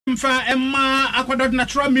Mfa emma akwadot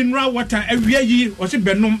natural mineral water awia yi o se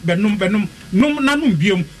benum num nanum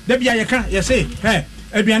biom da bia ye ka ye se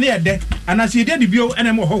aduane ye de anase ye de bio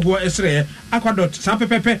ena mo hogo esre akwadot sa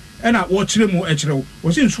pepepe ena wo kire mu ekire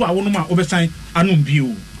wo se nsu awo no ma obesan anum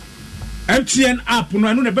bio MTN app no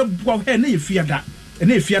anu na bebuwa he na ye fiada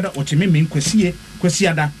ena ye fiada o teme men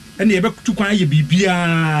kwasiada ena ye betu kwan ye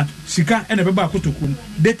bibia sika ena beba akotokum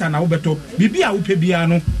data na wo beto bibia wo pe bia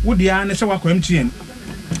no wo dia ne se wakwa MTN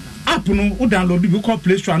app no o download bi call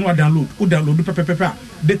Play Store no download pepepepe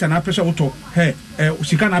data na pressure auto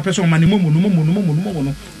sika na pressure mani momo no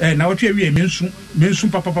na wo twa wie mensu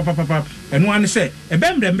papa eno ane se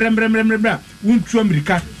bembrembrembrembrembrem wontu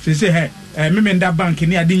America se memenda bank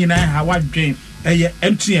ni ade nyina ha wadwen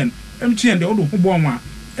MTN de odo hobo onwa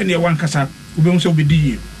ene wankasa ubem se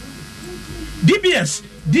obedi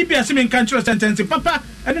DBS men kan chiro sentence papa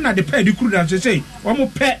ene na de pay di kuru dan se wo mo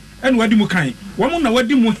pe ene wadi mu kan wo mo na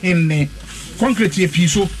wadi mu henne concrete ye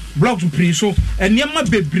piso blocks priso enema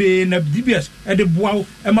bebre na DBS e de boawo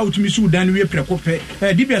e ma utumi su dan we preko pe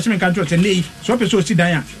DBS men kan chiro se nei so pe so si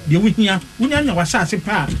dan a de wohia nya wasase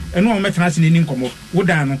pa ene o metena se ni nkomo wo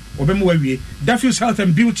dan no obem wawie Duffy's Health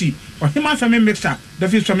and Beauty or Hima Family Mixer,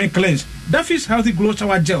 Duffy's Family Cleanse, Duffy's Healthy Glow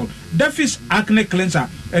Shower Gel, Duffy's Acne Cleanser,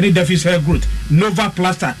 and Duffy's Hair Growth, Nova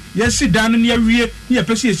Plaster. Yes, sit down in your rear, here,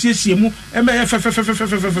 Pessi,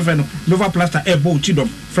 MFFFFFFFFF, Nova Plaster, Ebo Chidom,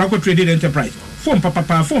 Franco Traded Enterprise, Phone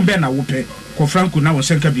Papa, Phone Bena Wope, Ko Franco now on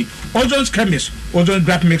Senkabi, Ozon's Chemist, Ozone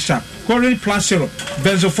Grap Mixer, Corin Plus Syrup,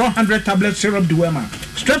 Benzo 400 tablet syrup Duema,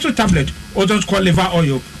 Strepsil tablet, Ozon's Called Liver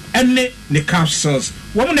Oil, and the capsules.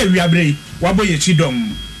 Woman, we are brave, Waboye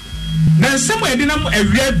Chidom. Na somewhere dinam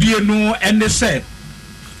awia bie no ene se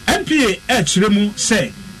MPA echiremu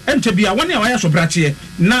se ente bia woni awaya so brache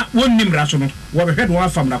na wonnim raso no wo behwe do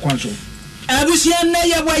afam na kwanso abusia na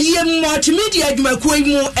ye wayem multimedia adwumakoi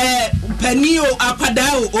mu panio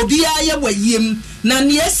akwadao obia ye wayem na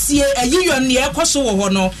ne asie ayiyo ne ekoso wo ho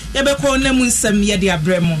no ye bekọ na mu nsam ye de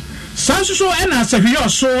abremu sanso so ena asahwe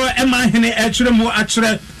so ema hene echiremu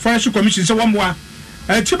akire forest commission se womwa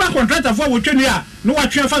Tima contractor for which you are no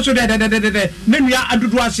what you for so de then we are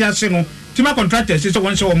adudu ase no Tima contractors is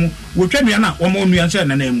one so which we are na one more answer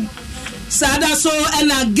na name Sada so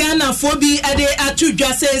na Ghana for bi ade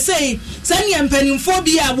atudwa say sani empanimfo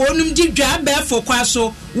bi a wonum di dwa be for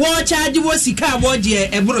kwaso wo charge wo sika wo de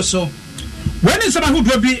ebro so when is about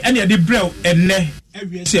who be any de brew enne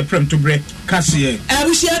Awiase prem to bre kase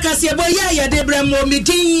abushia kase boy ya de bre mo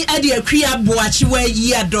metin ade akua boachi wa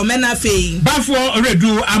yi adomena fei bafo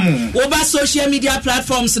redu amu wo ba social media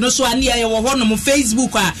platforms no so ane ye wo ho no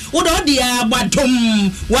Facebook a wo do de abadom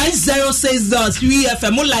 106.3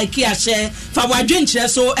 FM like ya share fa wadwenkyere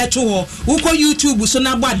so eto ho wo ko YouTube so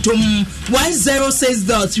na abadom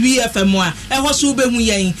 106.3 FM a e ho so be hu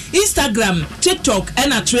yen Instagram TikTok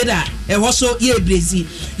and Twitter e ho so ye brezi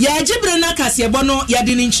ya jibre na kase bo no ya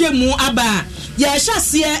de nchemu aba ya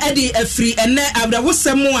hyase e de afri ene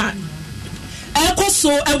abrawosem a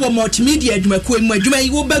ekoso e wo multimedia adwumakoi mu adwuma yi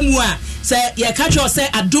wo ba mu a se ya ka cho se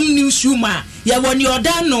adom newsroom a ya woni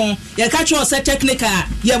odano ya ka cho se technical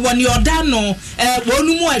ya woni odano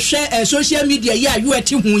wonu mu ahwe social media ya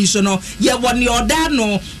yuati hu yi so no ya woni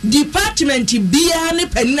odano department bia ne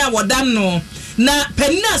panina wodano na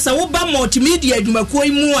panina sa wo ba multimedia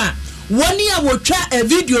adwumakoi mu a woni a wotwa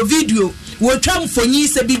video wotwa mfonyi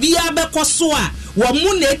se bibia bekoso a wo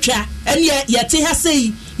mu na etwa ene yete ha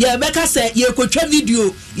sei ya beka se ye kotwa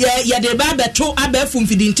video ya de ba beto abefu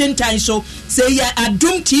mfidintentan so se ya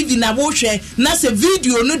Adom TV na wo hwe na se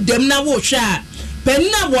video no dem na wo hwe a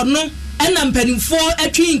penna wo no ena mpanimfo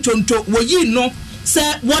atwi ntonto wo yi no se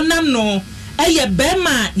wonam no eye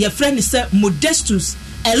bema ye friend se Modestus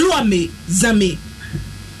Eluame Zame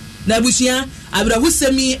na busia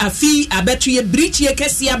abrahusemi afi abetu ye bridge ye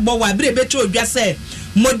kese abo wa bre betu odwa se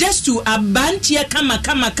Modestu abantie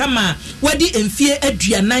kama wadi emfie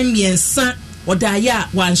aduanan miensa odaya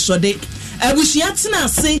wansode abusia tena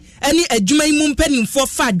ase ani adwuma yi mu mpanimfo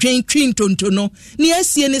fa dwen twintonto no ne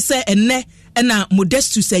asie ne se enne na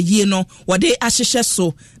Modestu sayie no wode ahyehye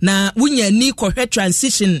so na wunya ni kohwe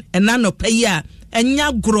transition ena no payi a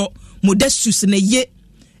enya gro Modestu ne ye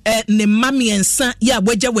ne mamiensa ya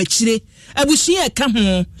wagya wachire abusia ka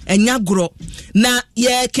ho enya gro na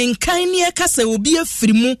ye kenkan ne kasa obi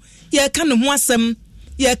afirimu ye ka ne ho asem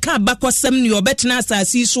ye ka bakosem ne obetena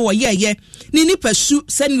asasi so ye ni nipasu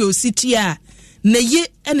sane ositi a na ye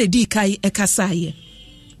ene di kai ekasa ye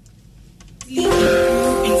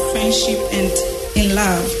in friendship and in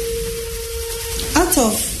love. Out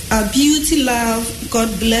of our beauty love, God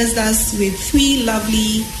blessed us with 3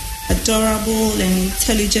 lovely, adorable and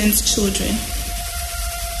intelligent children.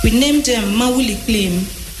 We named them Mawuli Claim.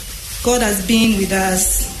 God has been with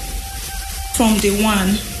us from day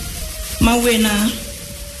one. Mawena.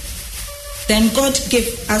 Then God gave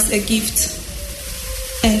us a gift,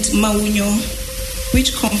 and Mawunyo,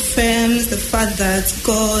 which confirms the fact that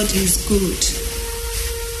God is good.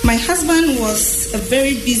 My husband was a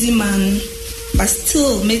very busy man, but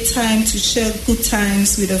still made time to share good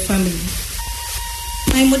times with the family.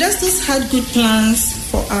 My Modestus had good plans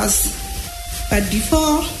for us, but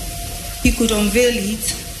before he could unveil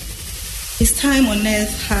it, his time on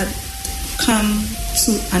earth had come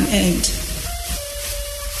to an end.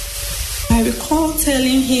 I recall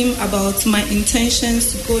telling him about my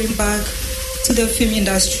intentions to going back to the film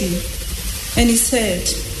industry, and he said,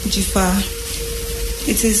 Jifa,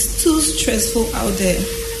 it is too stressful out there.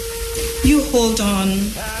 You hold on.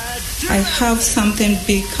 I have something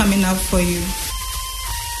big coming up for you.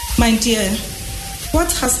 My dear,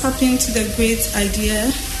 what has happened to the great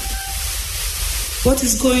idea? What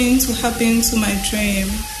is going to happen to my dream?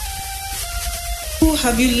 Who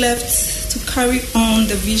have you left to carry on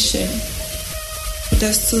the vision?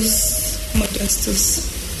 Modestus, Modestus,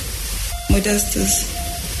 Modestus.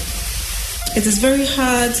 It is very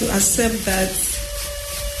hard to accept that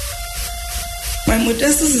my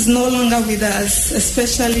Modestus is no longer with us,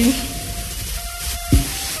 especially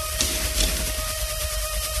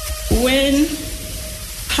when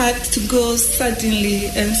had to go suddenly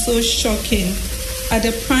and so shocking at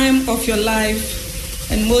the prime of your life,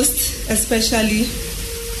 and most especially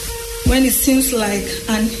when it seems like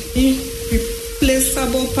an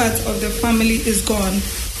irreplaceable part of the family is gone.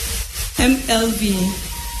 MLV.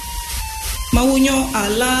 Mawunyo, our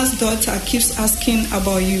last daughter, keeps asking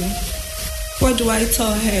about you. What do I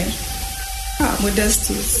tell her?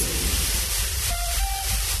 Modestus.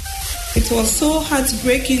 It was so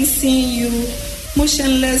heartbreaking seeing you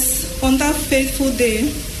motionless on that fateful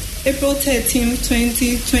day, April 13,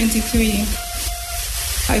 2023.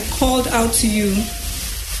 I called out to you.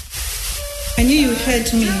 I knew you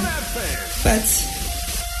heard me, but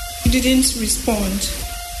you didn't respond.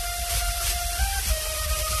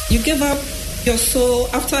 You gave up your soul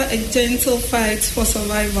after a gentle fight for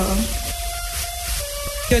survival.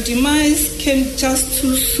 Your demise came just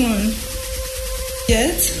too soon.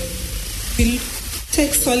 Yet, we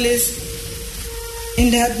take solace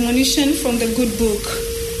in the admonition from the good book.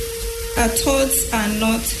 Our thoughts are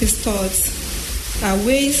not his thoughts. Our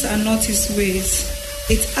ways are not his ways.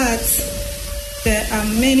 It adds, there are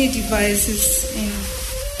many devices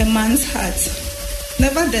in a man's heart.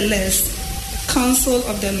 Nevertheless, the counsel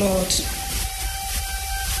of the Lord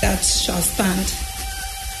that shall stand.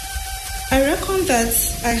 I reckon that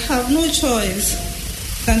I have no choice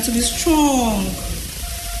than to be strong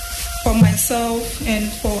for myself and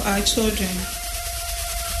for our children.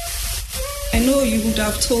 I know you would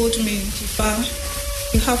have told me,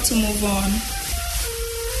 Jifa, you have to move on.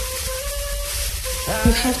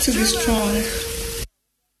 You have to be strong.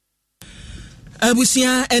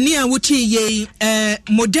 Abusia eni a wuti ye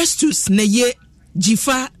Modestus na ye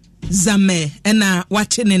Jifa Zame ena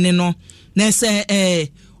wate ne no na se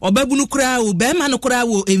obabunu kura wo be ma no kura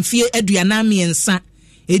wo emfie aduana miensa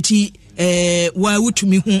eti wa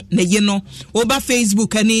wutumi hu na ye no oba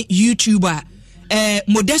Facebook ani YouTube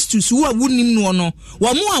Modestus wo awunim no no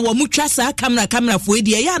wo mo a wo mutwa sa camera fo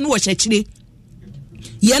edi ya no wo hyekire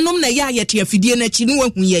yenom na ya yete afidie na chi no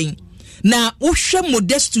wahu yen na wo hwe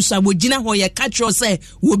Modestus abogina ho ye ka kro se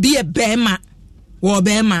wo bi e bema wo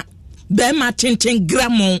bema tenten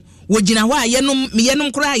gramon wo gina ho a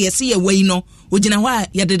yenom kra yesi ye wei no wo gina ho a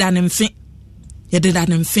yededa ne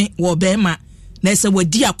mfe wo bema na se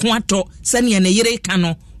wadi akon ato se ne yere ka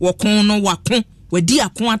no wo kon no wakon wadi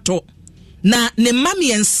akon ato na ne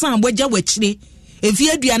mami ensa wagya wakire efi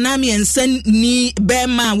aduana mi ensa ni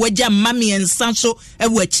bema wagya mami ensa so e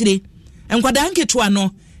wakire enkwada nketo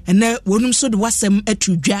ano ene wonum so de wasem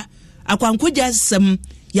atudwa akwankogya sem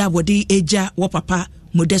ya wodi eja wo papa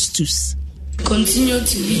Modestus. Continue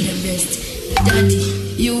to be the best. Daddy,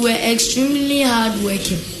 you were extremely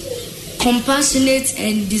hardworking, compassionate,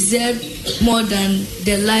 and deserved more than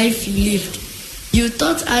the life you lived. You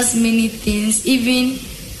taught us many things, even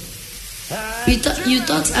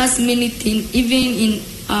in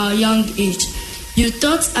our young age. You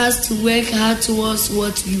taught us to work hard towards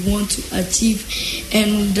what we want to achieve,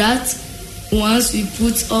 and that once we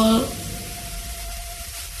put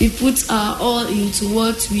our all into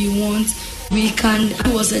what we want, we can. I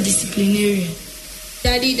was a disciplinarian.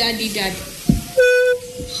 Daddy.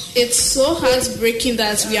 It's so heartbreaking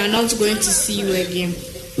that we are not going to see you again.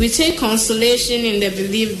 We take consolation in the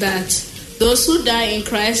belief that those who die in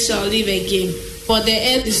Christ shall live again, for the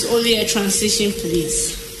earth is only a transition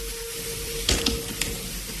place.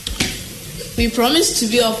 We promise to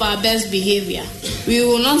be of our best behavior. We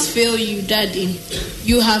will not fail you, Daddy.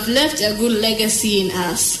 You have left a good legacy in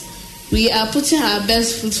us. We are putting our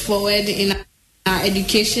best foot forward in our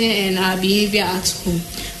education and our behavior at home.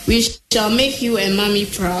 We shall make you and Mommy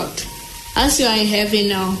proud. As you are in heaven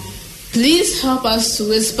now, please help us to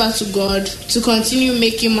whisper to God to continue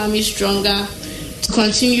making Mommy stronger, to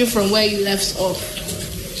continue from where you left off.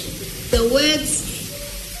 The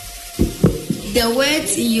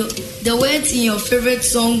words in your favorite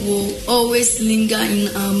song will always linger in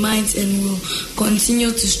our minds and will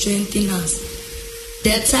continue to strengthen us.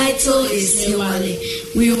 The title is Hewale.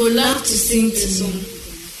 We would love to sing to you.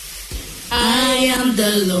 I am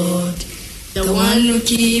the Lord, the one who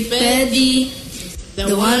keepeth thee,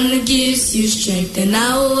 the one who gives you strength, and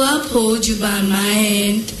I will uphold you by my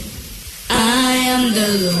hand. I am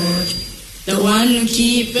the Lord, the one who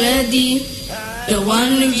keepeth thee, the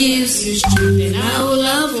one who gives you strength, and I will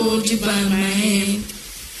uphold you by my hand.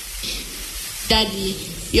 Daddy,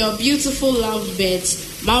 your beautiful lovebirds,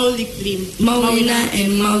 Mauliklim, Mawina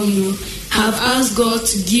and Mawinu, have asked God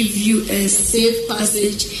to give you a safe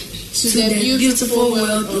passage to the beautiful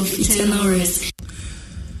world of eternal rest.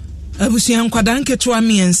 Abusian kwadan ketua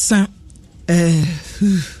miensa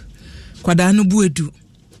kwadan no buedu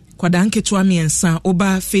kwadan ketua miensa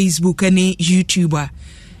oba Facebook and YouTube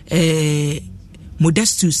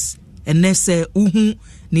Modestus enese uhu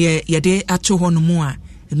ne yede ato hono a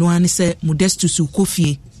no ane se Modestus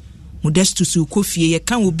ukofie ye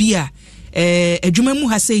kan obi a adwuma mu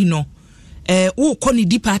ha sei no wo kɔ ne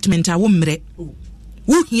department a wo mre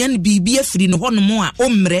wo hia ne bibia afiri no hono mo a o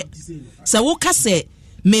mre se wo ka se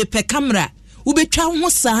me pe camera wo betwa ho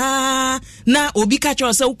saa na obi ka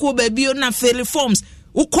cho se wo ko ba bio na fill forms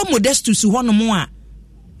wo kɔ Modestus hono mo a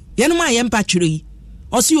ye no ma ye mpa twere yi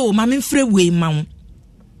o se o ma me mfre we ma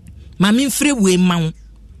wo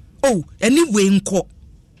oh eni we nko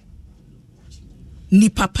ni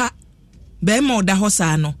papa be ma oda ho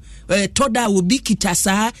saa no toda obi kita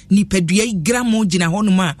saa ni padua gramo gina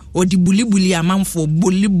hono ma odi bulibuli amanfo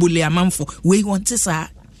bulibuli amanfo we want saa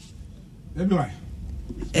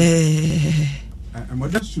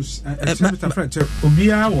Modestus Senator Fred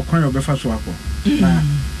obia wo kwan obefa so akọ na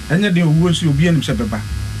enye de owo si obia nim se beba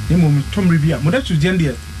ni mo tomre bia Modestus je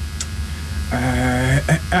ndie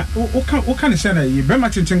o kan se na ye bema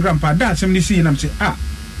tintin grandpa da asem ni si nam se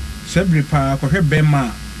sebre pa ko hwe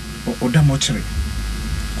bema oda mochire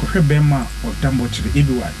ko hwe bema oda mochire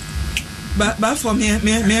everywhere ba for me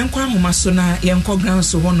enkwa homa so na ye enko ground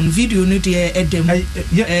so honum video no de edem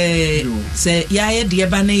se ya ye de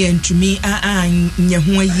ba na ye ntumi nya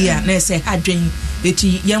ho ayi a na se hadwen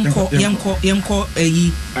eti yenko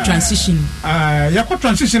ayi transition yakọ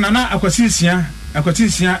transition na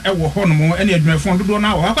akwasinsia ewo honum ene adwumafo dodo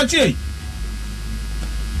na wo akwati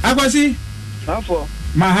akwasi afọ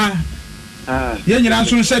maha ye nyina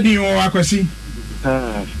so nsadi wo akwasi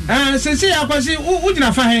sesi akwasi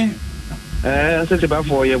ugina fa he sesi ba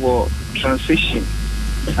for ye wo transition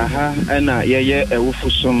ena ye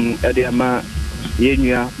ewufusum ede ama ye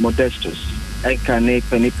nua Modestus ekane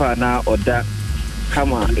penipa na oda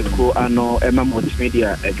kama eko ano ema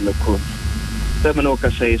multimedia edloko semeno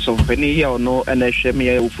ka say so peni ya ono ena hwem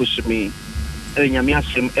ye ewufusumi nyame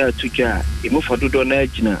asem tuja imufododo na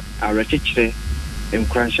agina arekekire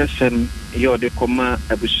nkranhyesem ye ode koma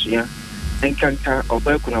abusia enkanka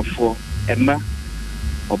obakunafo emma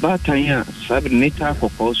obatanya sabinita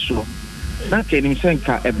kokoso na kenim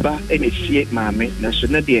senka eba enesie maame na so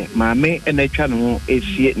na de maame enatwa no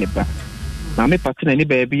esie ne ba maame patena ni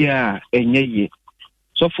baabi a enyeye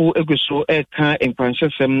sofo eguso eka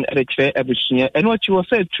nkwanhyesem erekire abusia eno achi wo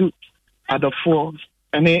sa tu adofo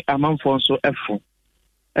ene amanfo nso efo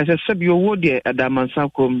esese owo de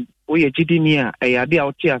adamansakom oye gidini a eyade a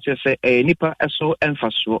oti asese nipa eso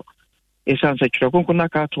emfaso esanse twekon na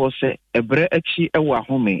ka to se ebre achi ewo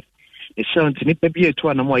ahome esanti nipa bi etu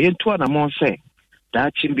anamo yentu anamo se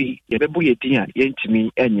da chimbi yebebu yedin a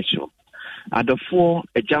yentimi enyiso adofo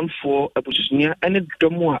ejamfo abusunia ene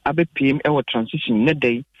domo a abepim ewo transition ne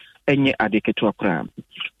dai enye adeketo akra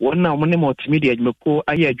wona omne multimedia adwumako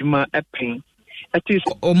aye adwuma epen atis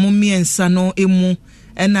omumiensa no emu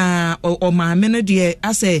ena o maame no de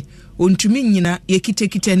ase ontumi nyina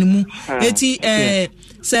yekitekita ne mu eti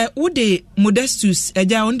se wode Modestus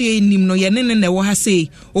eja onde enim no ye ne wo ha sei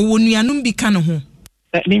owo nuanom bi ka ne ho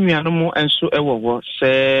ni nuanom enso ewo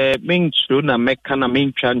se mentro na meka na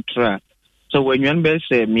mentwa ntra so wanuan be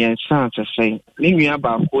se miensa sesei ni nua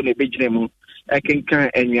ba ko ne begire mu ekenkan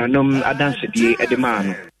anuanom adansedie edema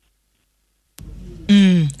no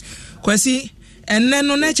kwasi enne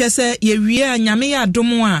no na chese ye wie anyame ya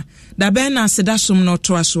domo a da ben na sedasom no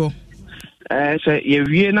to aso say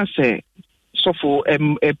ye na say so for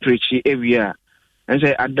preach area and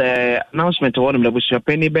say at the announcement of one of the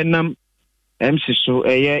penny benam MC so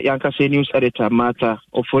yanka say news editor Martha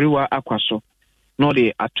Oforiwa Akwaso no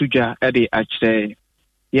de atuja de achse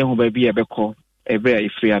ye ho ba bia beko ebe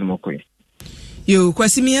ifri an mokoi yo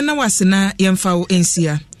kwasi me na wase na yemfa wo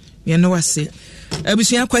ensia me na wase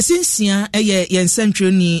abusuan kwasi ensia eye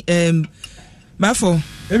yensantwoni bafo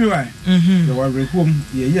everywhere the war rekom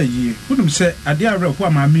ye wodum se ade awreko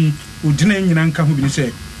amami odina nyina nka ho bi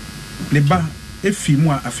se ne ba efi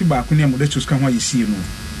mu a afi ba ko ne Modestus ka ho ayesie no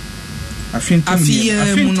afin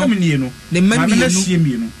tamnie no ne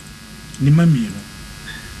mamienu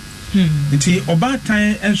nti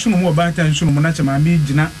obatan enso no obatan enso no na chama mi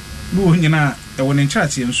gina no nyina e won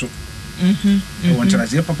nchase enso won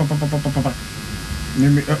nchase papa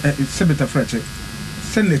me sebeta frache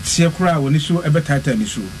senetie kura woni so ebetata ni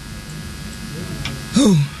so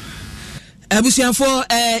abusianfo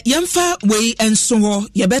yemfa wei enso ho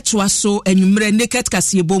yebeto aso anwumre naked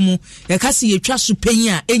kase bomu yakase yetwa so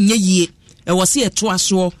panya enye yie e wo se eto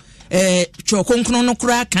aso twokonkron no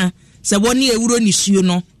kura aka se woni ewuro ni suo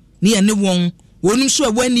no ne ye ne wonum so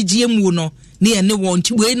e wani giemu no ne ye ne won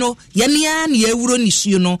ti wei no ye ne a ne ewuro ni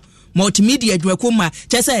suo no multimedia adwakoma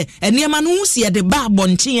chese eniema no husi de ba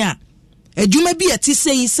bonten a adwuma bi atise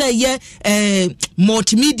ye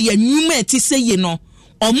multimedia nwuma atise ye no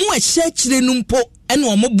omo ehye kire no mpo ene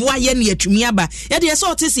omo boa ye ne atumi aba ye de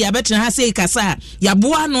so otese ya betre ha sei kasa ya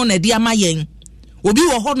boa no na de ama yen obi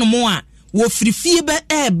wo ho no mo a wo firifie be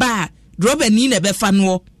ba droba ni na be fa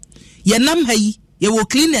no ye nam hayi ye wo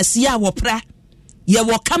cleaners ya wo pra ye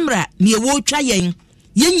wo camera ne ye wo twa yen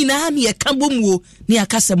ye nyina ne ye ka bomuo ne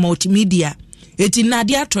akasa multimedia eti na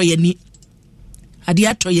de atoye ni ade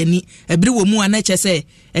atoye ni ebiri wo mu ana chese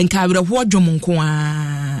enka abere ho dwom nko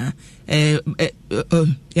a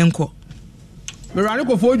yenko Merani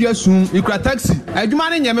ko foju esun ikra taxi adwuma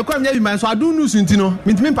ne nyame kwam nya bi man so adu news ntino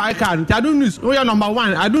mitimi pa car nti adu news we are number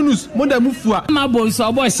 1 adu news moda mufua mabo so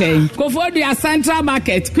obo sei ko foju a central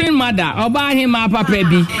market queen mother oba hima papa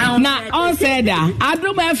bi na on said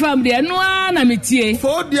adu ma from there no na metie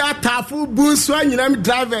foju atafu bunso anyina mi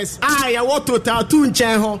drivers ya wo total tu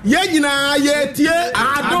nchen ho ye nyina ye tie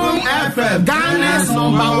adu FM Ghana's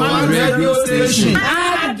number 1 radio station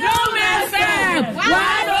adu FM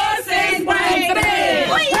 106.3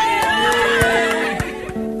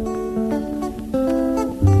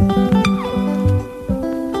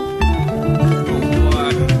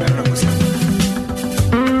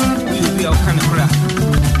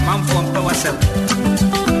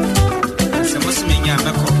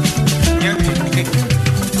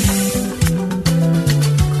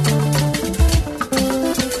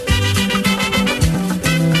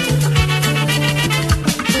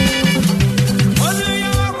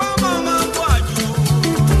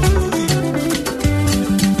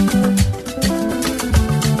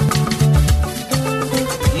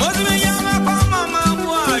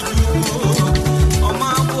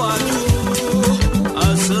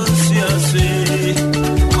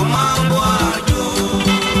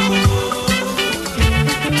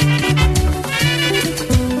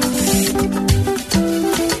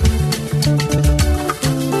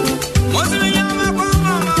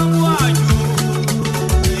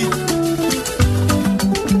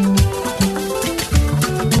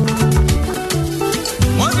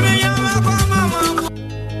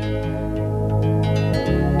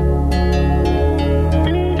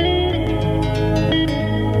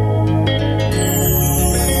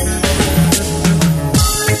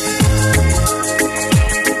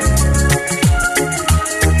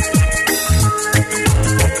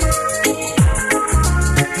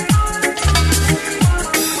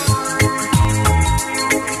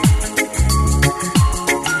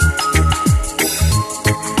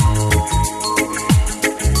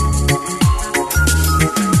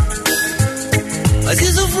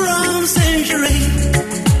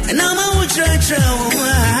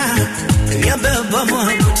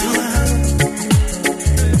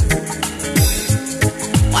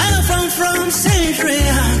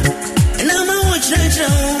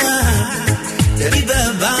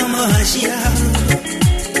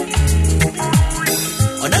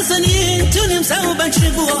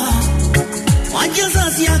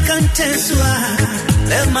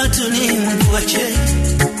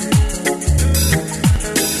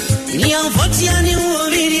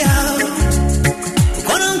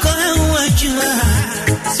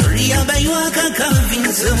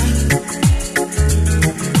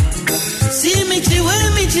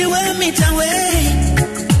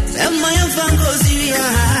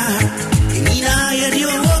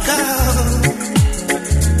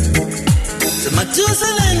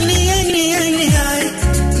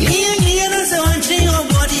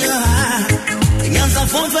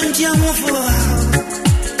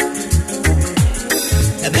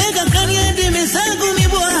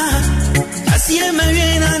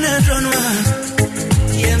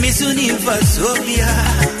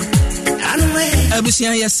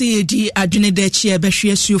 Abusia yasi di adwene de chi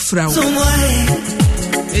ebehwe asuofra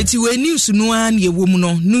eti we news no an ye wom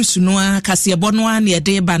no news no kasebo no an ye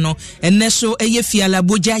de ba no enne so eye fiala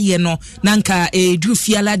boja ye no nanka du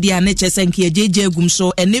fiala de ane chesenke ejeje agum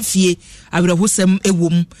so enne fie abrahosem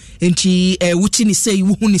ewom enti wuti ni sei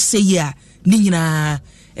wuhu ni sei a ni nyina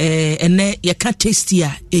enne ye ka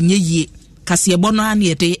testia enye yie kasebo no an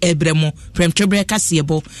ye de ebremo premtwebre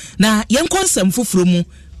kasebo na yen konsem foforo mu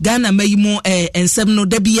Ghana mayimo ensem no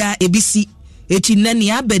dabia ebisi eti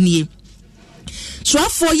nani abanie so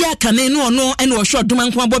afọ ya kane no ono ene wo hwe doma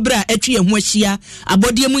nko abobra atwe ehu ahia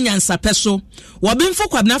abodie mu nyansa peso wo bemfo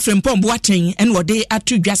kwabna frempom boaten ene wo de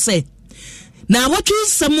atudwa se na wotwe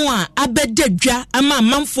nsemo a abedadwa ama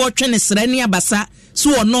amanfo twe ne srani abasa so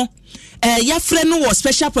ono ya frɛ no wo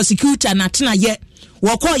special prosecutor na tena ye wo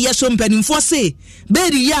kɔ ye so mpanimfo se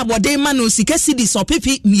beri ya abode ma no sika cedi so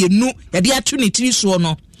pepi mienu ye de atu ne tiri so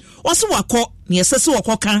no wose wakɔ ne yesese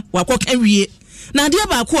wakɔ ka wie na de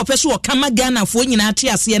ba akɔ opɛ so wɔka Ghana fo nyina ate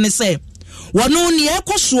ase ne se wɔno ne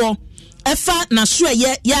ekoso ɛfa na so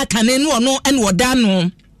ɛyɛ ya kane no ɔno ɛne wɔda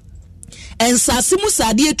no ensase mu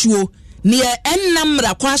sade etuo ne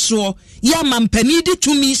ennamra kwaso ya mampani de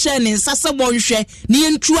tumi hye ne nsase bɔnhwɛ ne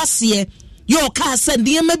ntu ase ye ɔka sɛ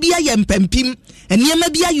nneɛma bi ayɛ mpampim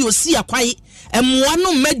nneɛma bi ayɛ osi akwai emwa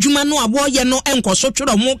no madwuma no aboye no enkoso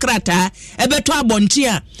twero mo krata ebeto abonte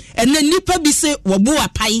a ene nipa bi se wobo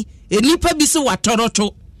apai enipa bi se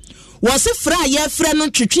watoroto wose fra ye frɛ no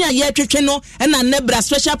twetwe a ye twetwe no na nebra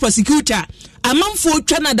special prosecutor amanfo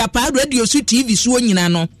twa na da pa radio su TV so nyina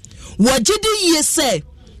no wogidi ye se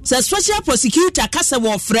special prosecutor kasa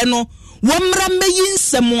wo frɛ no womra meyi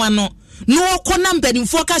nsɛm ano no okona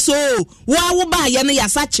mpanimfo kasa o wo ba ye no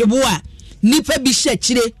yasa kyebo a nipa bi hye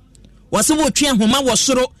kyire wase wo twe homa wo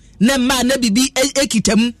soro na ma na bibi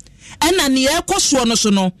ekitam ena ne ekoso no so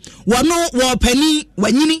no wono wo pani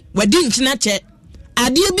wanyini wadi nkyina kye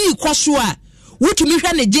ade bi koso a wotumi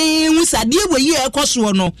hwa ne gen hu sade wayi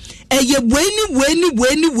ekoso no eye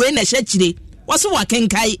bueni na hye kyire wase wo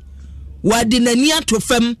kenkai wadi nani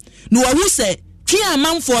atofam no wahu se twe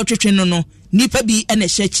amanfo twetwe no nipa bi na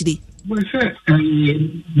hye kyire wo se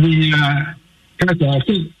ni kata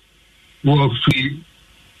se wo free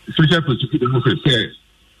social prosecutor no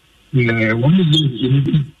say one of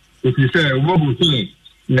the if you say what we say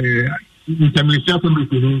intermediate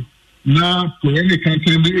committee na for any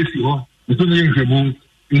country be isi ho so me nhwemu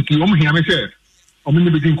nti o mhia me say o me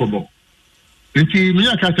be nkobo nti me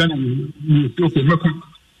akata na okay meko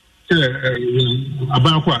say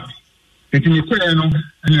abankwa nti me kwere no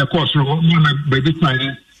na course ro na baby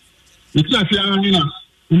time nti afia na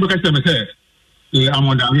mo ka say me say I'm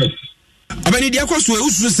on arrest abani dia kwaso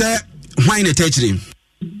usu se hwan ne tachiri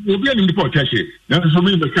obi ani ndi potachiri na so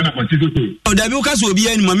me be kana kwantito to o da bi o kaso obi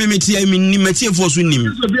ani ma me metie ni metie fo so nim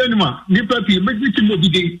obi ani ma ni papi me ti mo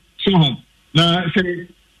bide so hom na se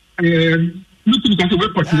meeting kaso we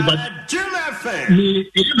potachiri but ni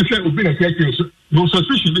e be say obi na tachiri so no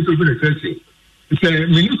suspicion be obi na tachiri se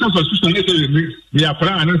minister suspicion na say me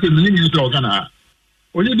akora ana say me ni to organa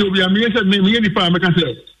only do obi am me say me ni pa me ka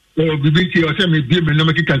say bibiti o se me bi me no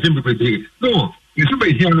me kika sembe pede no isu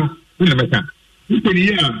be hia no ni me kan ni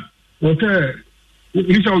ya o ke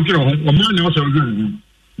ni sa o jiro o ma na o so jiro ni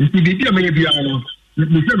bibiti me bi ano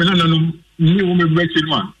ni se me na no ni o me be chi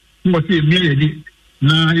no a mo se mi ye di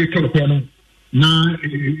na ye ke ko no na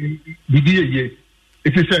bibi ye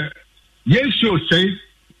it is a yes show say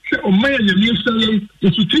o ma ye ni so ye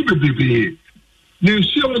isu ti bebe ni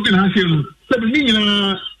si o gina ha se no se ni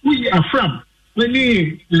nyina we are from when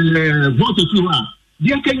vote to her,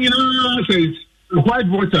 dear Kenyan says white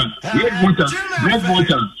water, red water, black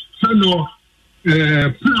water, so no,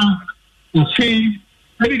 okay,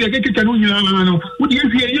 I did get to Canuno. Would you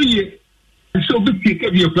hear you? So big kick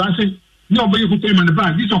of your classing, nobody who came on the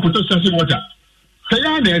back, this on water.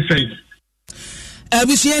 Sayana says.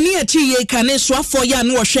 Abusiani ati kane soafo ya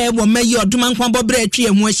no hwe wo mayi oduma nkwa bobre atwe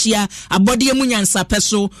emu ahia abode mu nyansa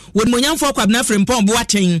peso wo monyamfo kwabna frempon bo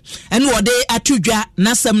aten ene wo de atudwa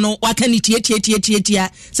nasem no wakani tie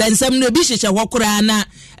sensem no bi hyehye hokora na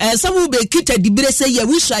sabu be kita dibire se ya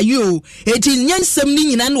wishayo eti nyansem ni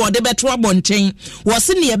nyina no wo de beto abonten wo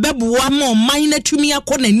se ne yebeboa ma oman na tumi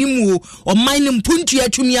akọ o oman ne mpuntu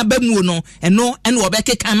atumi abamu no eno ene wo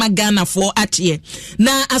bekeka ma Ghana fo atie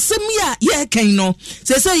na asem ya ye kan no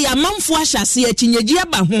sese ya manfo ahyase akyinyeji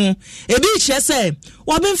aba ho ebi hye se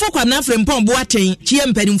obenfo Kwabena Frempong Boateng chie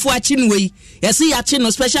mpanimfo akyi no yi yesi ya kye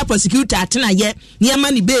no special prosecutor atena ye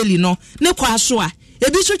niema ni bail no ne kwa so a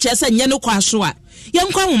ebi so kyese nye ne kwa so a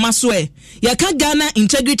yenkwa homa so yaka Ghana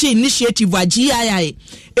Integrity Initiative GII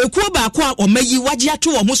ekuo ba kwa omayi wagye ato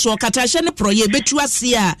wo so kata hye ne proye betu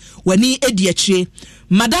ase a wani edi akire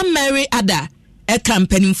Madam Mary Ada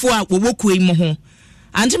mpanimfo a wowokoi mo ho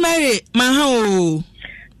Auntie Mary maha o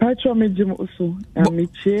Pacho mejim usu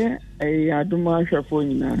amiche aduma ahwefo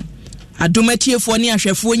nyina aduma tiefo ne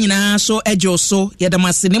ahwefo nyina so ejo so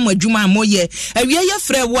yedamase ne madwuma amoye awie ye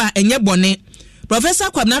frɛ wo a enye bone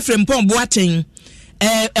Professor Kwabena Frempong Boateng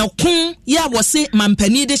ekun ya wose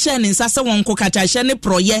mampani de hye ne nsase won kokata hye ne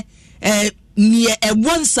proye nie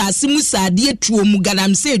ebonsa simusade etuo mu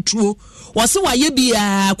galamse etuo wose waye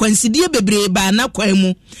bia kwansidie bebre ba na kwan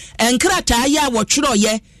mu enkrata ya wotwero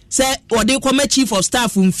ye se ode koma chief of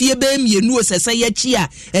staff mfie be mienu osese ye chi a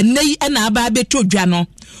enei na aba beto dwa no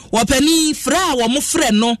wopani fra wo mo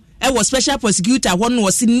frɛ no wo special prosecutor wo no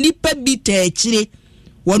wose nipa bi ta akire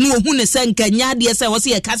wo no ohu ne se nkanya de se wose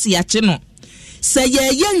ye kase ya chi no se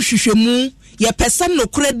ye nhwehwemu ye pese no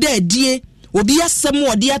kore da adie obi asem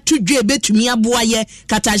ode atodwe betumi aboa ye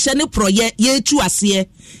katahye ne proye ye etu ase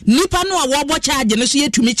nipa no a wo bo charge no so ye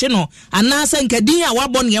tumi chi no ana se nkadin a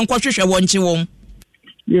wabɔ ne nkɔhwehwɛ won chi won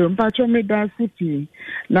yo mpacho me da city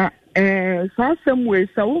na sa semwe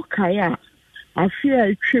sa wo kaya afia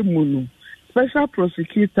etwemu no special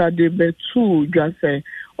prosecutor de betu dwase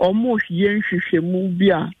omo hye nhwehwemu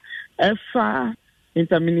bia efa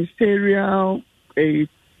interministerial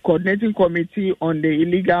coordinating committee on the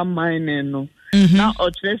illegal mining no na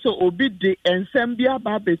so obi de ensem bia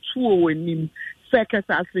ba betu o wanim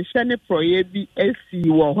secretary hye proye bi esi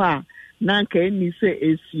wo ho a na nka eni se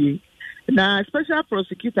esie na special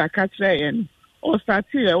prosecutor Katrin o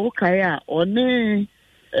started okaya one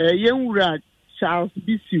yenwura Charles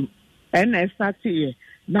Bisu na started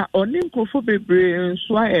na one nkofo bebre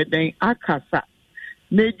nso ayeden akasa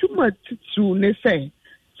na eduma tutu ne se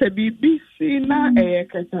BBC na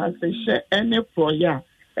kata se hye ene proya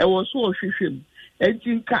wo so ohwehwem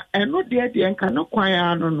ejinka eno de nka no kwan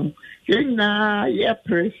ano no yena ye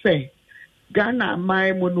prese Ghana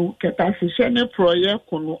mai munu keta hye ne proye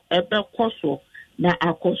kono ebe koso na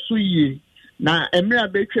akoso ye na emra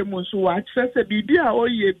betwem so wa kyerese bibi a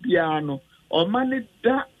oye bia no o mane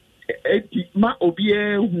da edi ma obi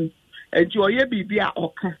ehu eji oye bibi a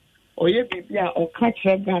oka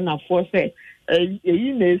kyerɛ Ghana for say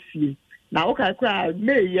eyi na esie na oka kra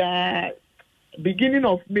May ya beginning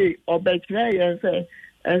of May obekra ye say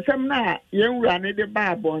ensem na yenwura ne de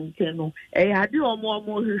ba abonte no ade omo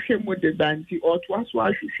hwehwe mu de banti otoaso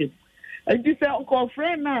ahwehwe edi se onko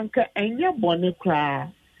friend na nka enye bone kra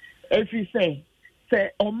efi se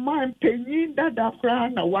oman penyin dada kra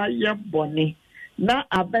na waye bone na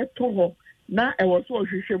abeto ho na ewo so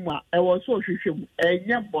hwehwe mu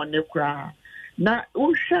enye bone kra na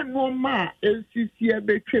uhwe no ma esisi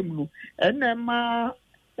ebetwem no enema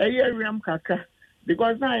eyeriam kaka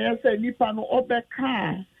because now I say nipa no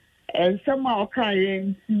obeka and some oka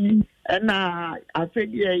yensi na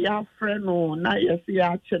afedi ya friend no na yesi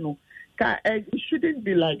ya cheno ka it shouldn't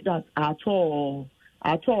be like that at all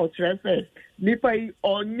trefe nipa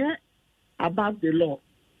onye above the law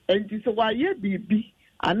and this why ye bibi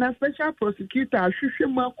and a special prosecutor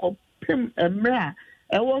hwehwema kopem emra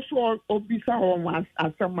e wo so obisa ho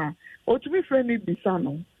asama otumi friend ni bisa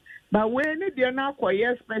no but when they na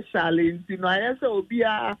akoye special nti no ayese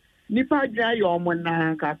obia nipa dwa yo mo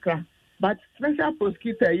na kakra but special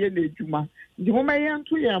prosecutor ye na ejuma ndi mo me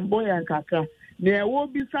yanto ye mbo ya kakra na e wo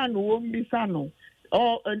bisa no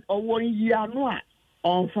o won yi anu a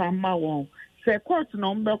on fama won se court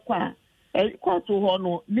no mbekwa court ho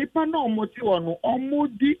no nipa na omoti ho no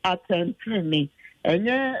omudi attention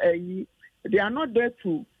enye they are not there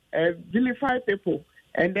to vilify people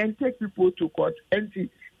and then take people to court and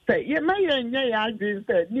say ye ma ye ya agree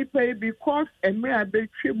say nipa because emra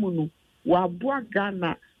betwemu no wa boa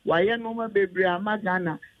Ghana wa ye no ma bebre ama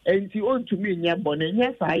Ghana enti ontumi nya bone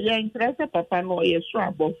nya sa ye interest papa no ye so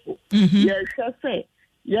abofo ye hwe say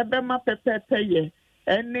ye be ma pepepe ye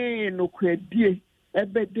ene no kwadie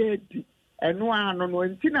ebededi eno ano no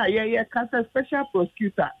enti na ye kasa special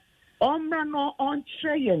prosecutor omra no on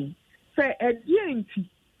treye say edienti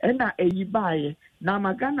ena eyibaye na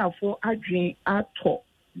magana for adwen ato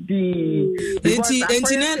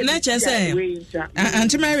enti na chese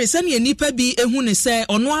Auntie Mary sem ye nipa bi ehu ne se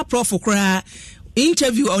ono aprofo kra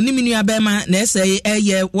interview oniminu abema na ese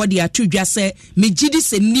eye wodi atudwa se megidi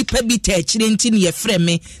se nipa bi ta akire enti ne ye frɛ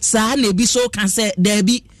me saa na ebi so ka se da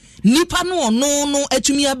bi nipa no no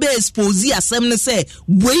atumi abe expose asem ne say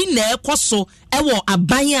wei na ekoso ewo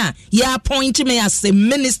aban a ya appoint me as a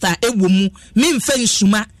minister ewo mu me mfa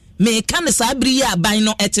nsuma me kan sabri ya aban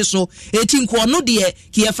no ete so tinko no de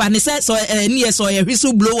ye fa ne say so ne so ye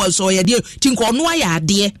whistle blower so ye de tinko no ya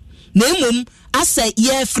ade na emom asa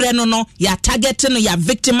ye frɛ no ya target no ya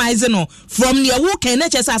victimize no from near wo kan na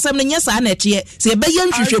chese asem no nyesa na tie se be ye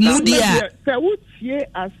nhwehwemu di a se wo tie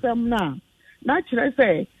asem na kyerɛ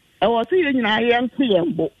sɛ ɛwɔ se ye nyina ye nto ye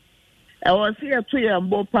mbo ɛwɔ se ye to ye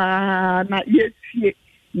mbo pa na ye tie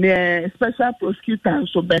ne special prosecutor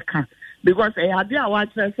so beka because ade a wa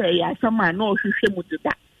kyerɛ sɛ ya asem a na ohwehwemu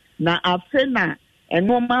deda na afe na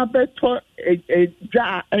enoma beto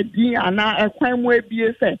dwa adi ana ekwan mu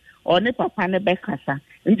ebie sɛ oni papa ne bekasa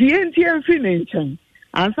ndi enti enfi ne nchen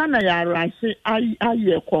ansa na ya rashi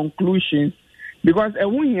aye conclusions because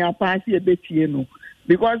ewuhia paasi ebetie no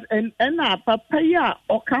because na papa ya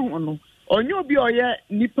oka ho no onye obi oye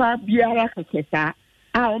nipa biara kakesa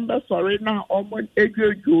ombe sorry na omo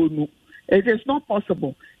edwojo no it is not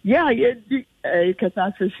possible yeah ye di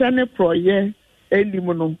kesa se proye enim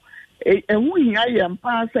no ewuhia ye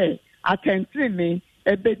mpa se atentri ni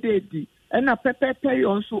ebededi and a pepe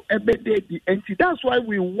also ebededi, and that's why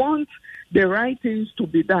we want the right things to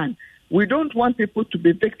be done. We don't want people to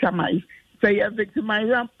be victimized. Say victimize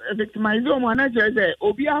manager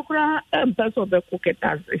obi akra person the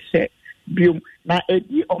coquetas share biom na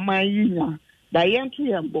edi omayinya da yentu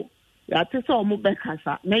yembo ya tesa omo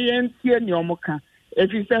bekasa na yentie ni omoka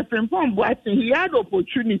if you say frimpon boatin he had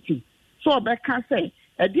opportunity so beka say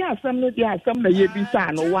edi asem na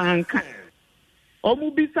yebisa no wanka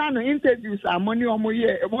omu bisa no interviews amoni omu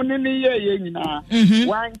ye money ye nyina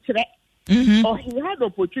one kire or he had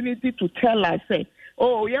opportunity to tell us say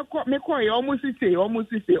oh ye me call almost say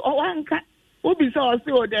oh wanka obisa o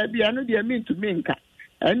say o there be anu dey mean to minka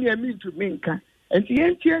and dey mean to minka and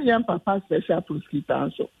yen papa special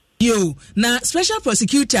prosecutor so yo na special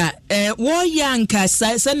prosecutor wo yanka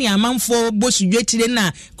sani amanfo bosudwetire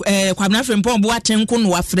na kwabna frempon bo atenko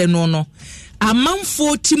no wafre no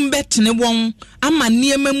amanfo timbetne won ama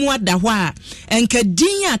niema mu ada hɔ a enka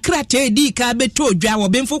din a krata edi ka beto dwa wo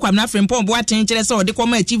bemfo kwamna frempon bo aten kyerɛ sɛ ɔde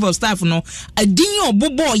kɔma chief of staff no din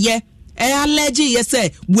obobɔ ye allege ye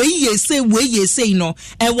sɛ we say no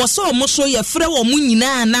wo so mo so ye frɛ wo mu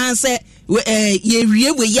nyinaa nan sɛ ye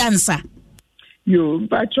wie we yansa yo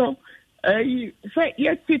mpacho say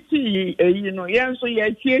ye titi you know ye so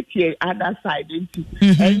ye tie other side nti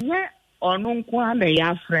enye ɔno nko a na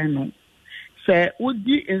ya frɛ no se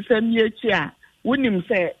udi nsem yechi a wonim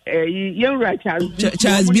se yenwura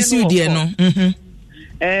Charles bisu die no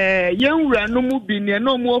yenwura no mu bi ne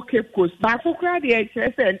no mu Cape Coast ba kokra de e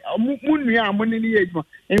kire se mu nua amone ne yeduma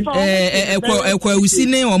ekwa usi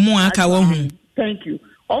ne omo aka wo hu thank you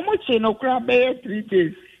omo che no kra be 3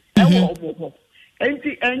 days ewo omo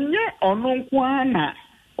enti enye ono nko ana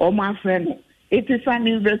omo afre no it is an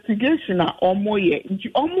investigation a omo ye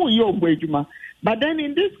nti omo ye obadwuma but then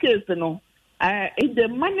in this case no in the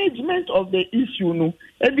management of the issue no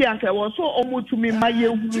ebi anka was so omotumi maye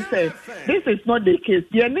huru say this is not the case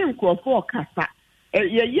ye name crofo kasa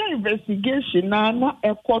ye investigation na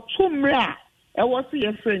ekotumra e was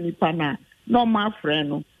ye friend nipa na normal friend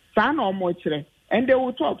no sa na omo kire and they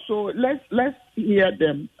will talk so let's hear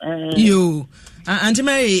them yo Auntie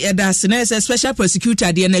Mary that's a special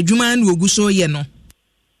prosecutor de na adwuma na oguso ye no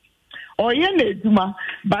oye na eduma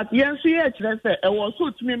but yenso ye kire say e was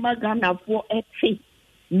so tumi magana for eti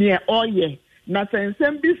ne oye na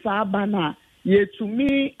sensem bi sa aba na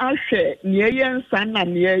yetumi ahwe ne yensa na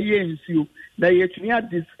ne yensuo na yetumi a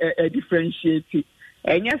differentiate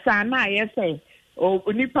enye sa na ye say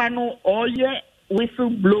onipa no oye whistle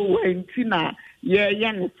blower enti na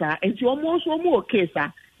ye nsa enti omo okay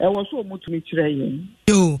sa e was so mutumi kire yen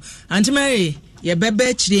yo Auntie Mary ye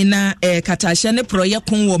bebe chire na katahye ne proye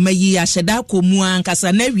kon wo mayi ahyeda komu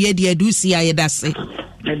ankasa na wie de adusi ayedase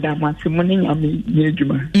edamasimu ne nyame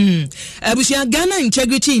yedwuma abusia Ghana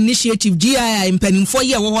Integrity Initiative GII mpanimfo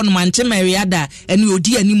ye wo hono Auntie Mary ada ene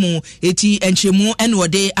odi animu eti enchemu ene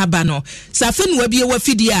ode aba no safe no wabie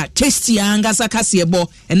wafidi a tasty angasa kasebo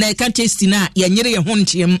ene ka tasty na ye nyere ye ho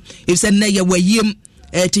ntiem efse na ye wayem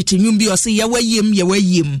titinyum bi ose ye wayem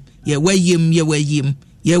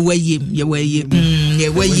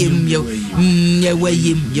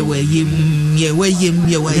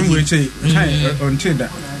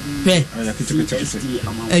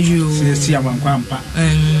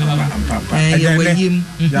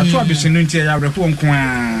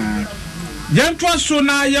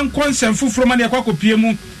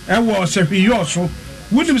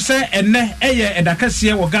wunim sɛ enne eye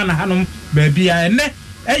edakasie wo Ghana hanom ba bia enne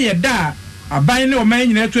da aban ne ɔman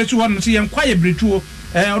nyina atu atu hɔ no sɛ yɛnkwa yɛ bretuo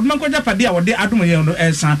ɔdoma nkɔgya pade a wɔde adom yɛn no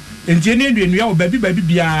ɛsa ntie ne nnua wɔ baabi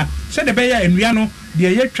biara sɛ de bɛyɛ nnua no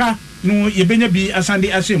deɛ yɛtwa no yɛbɛnya bi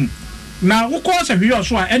asande ahyɛm na wokɔ sɛ hweyɛ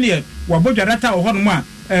so a ɛne wɔabɔdwadata wɔ hɔ nom a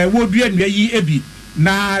wɔdua nnua yi ebi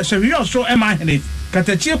na sɛ hweyɛ so ɛma ahene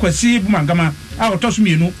katakye kwasi bumangama a ɔtɔ so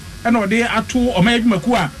mmienu ɛna ɔde ato ɔman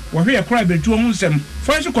adwumaku a wɔhwɛ kora bretuo ho nsɛm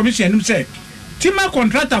forest commission anim sɛ tima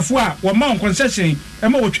contractorfo a wɔma on concession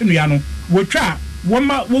ɛma wɔtwa nnua no wɔtwa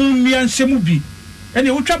wɔma wɔn nnua nsɛm bi ɛne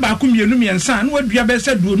wɔtwa baako mmienu mmiɛnsa na wɔadua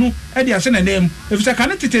bɛsɛ duonu ɛde ase na nam efisɛ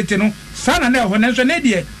kane tetete no saa na ɛhɔ ne nso ne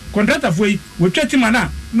deɛ contractorfo yi wɔtwa tima na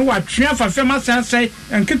wɔatwe afa fam asansɛe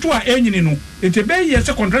nketewa ɛnyini no ete bɛyɛ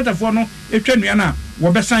sɛ contractorfo no etwa nnua na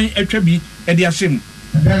wɔbɛsan atwa bi ɛde ase mu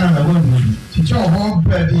Then I'm going to teach all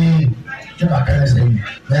bready.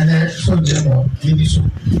 Then so general, maybe so.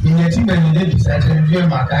 In the team, they decided to do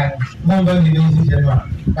my time. More than the days, general.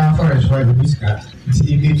 Now, forest for the biscuit. It's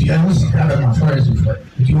the beauty I was having my forest before.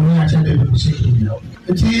 If you want to tell the city, you know.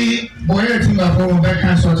 The boy, I think my phone back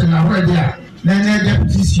and sort and already. Then I get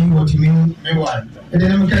to see what you mean, my wife. And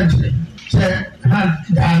then I'm going to say,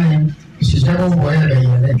 darling. Sisabo boya da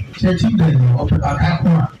yele se ti de ni o pe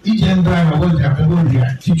akakun ije ndra wo ja pe go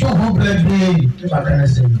ria ti cho ho bre de ba kana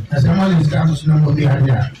se asama le ska so no mo bi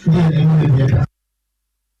hadia de mo le bi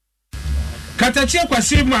katachie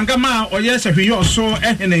kwasi mwangama oyɛ sɛhweyɛ so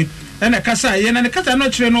ehene ɛna kasa yɛ na ne kasa no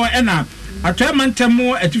kyerɛ no ɛna atoya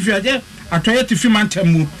mantamu atifiaje atoya tifi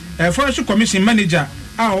mantamu forest commission manager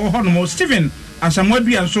a ɔhɔ no Stephen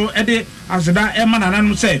asamwadua nso ɛde aseda ɛma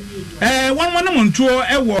nananom sɛ wɔn no montuo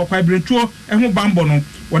ɛwɔ kwabretuo ɛho bambo no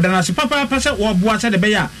wɔda na se papa sɛ wɔboa sɛ de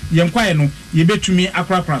bɛyɛ yɛnkwae no yɛbɛtumi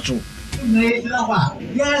akorakora so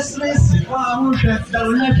yes miss wa ho hwɛ da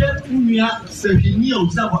wona hwɛ nnua sɛhwini a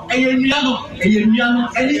ɔgina hɔ ɛyɛ nnua no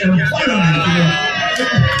ɛne environment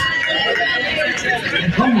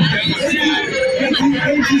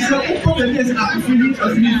It's a problem is actually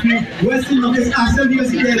Western of this assembly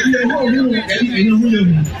is the whole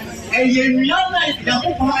a young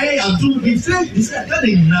I do this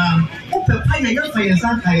now. Open fire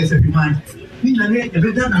as a man. Mean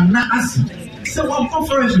better than us. So one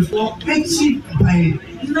conference before Petsy by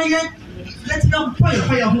let's not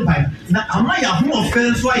fire home by now. Am I a home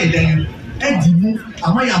offense? Why then? Eddie,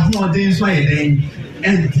 am I a home days? Why then?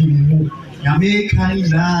 Eddie, Yameka is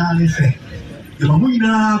the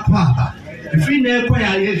Mamuna Papa. The free near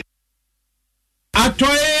choir.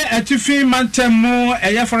 Atoye atifi mantemu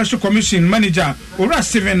ɛyɛ forest commission manager ora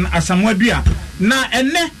Stephen asamwadua na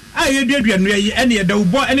enne ayeduadua no yi ɛne ɛda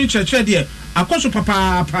ubɔ ɛne kyerɛkyerɛ deɛ akɔso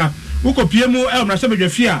papa wokopie mu mrasa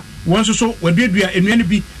badwafi a wɔn nso so waduadua enua no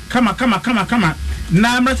bi kama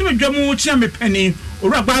na mrasa badwa mu tia mepani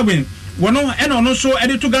ora gbagben wɔno ɛna ɔno nso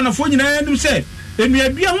ɛde to Ghana fo nyinaa anim sɛ enua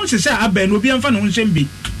bia ho sesa aba no obi amfa no ho nsɛm bi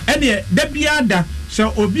ɛne da bia da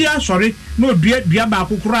sɛ obi asɔre na odua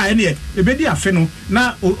baako kora ɛne ebedi afe no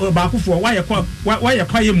na baakofo wayɛ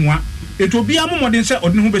kwaye mua eto obi amomɔden sɛ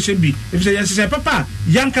ɔde ne ho bɛhyɛ bi efisɛ yɛnsɛ papa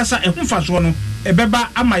yankasa ɛhomfa so no ɛbɛba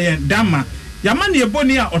ama yɛn dama yama ne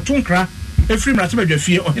eboni a ɔtonkra efiri mrase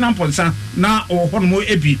badwafie ɔhena mponsa na ɔhɔ no mo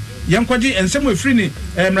ebi yɛnkɔgye ensɛm efiri ne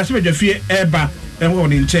mrase badwafie ɛba ɛwɔ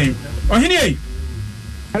ne nkyɛn ɔhene ei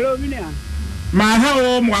hello minia ma ha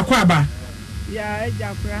o mo akɔ aba ya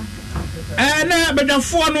ejakura na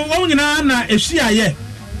badwafoɔ no wɔn nyinaa na ehyiaye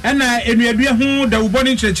ɛna enuadua ho da ubɔ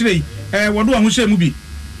ne nkyerɛkyerɛ wɔdo ho hyɛ mu bi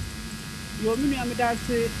yo minia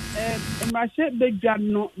medase mrase badwa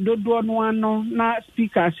no dodoɔ no ano na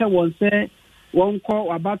speaker hyɛ wɔn sɛ wɔnkɔ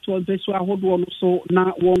wabato mpɛso ahodoɔ no so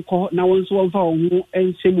na wɔnkɔ na wɔn nso wɔmfa wɔn ho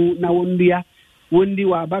nhyɛ mu na wɔndua wɔndi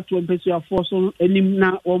wabato mpɛso afoɔ so anim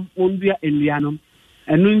na wɔndua nnua no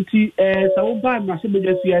ɛno nti sɛ woba mrase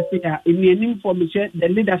badwa fiase a enienim formation the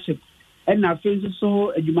leadership ɛna afei nso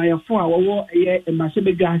so adwumayɛfo a wɔwɔ ɛyɛ mrase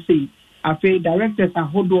badwa ase afei directors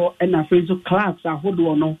ahodoɔ ɛna afei nso clerks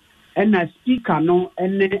ahodoɔ no ɛna speaker no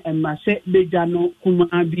ɛne mrase badwa no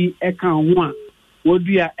kumaa bi ɛka ho a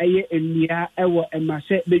wodua ɛyɛ nnua ɛwɔ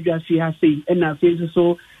mrase badwa fiase ɛna afei nso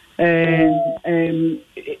so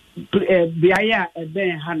beaeɛ a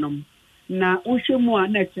ɛbɛn hanom na wohwɛ mu a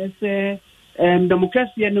na ɛkyerɛ sɛ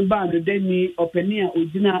democracy no ba no dani opani a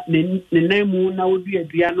ogina ne nan mu na wodua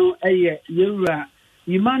dua no ɛyɛ yewura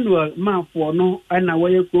Emmanuel Mafoɔ no ɛna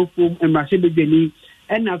wɔyɛ kurofo mrase badwani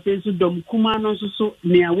ɛna afei nso dɔm kuma no nso so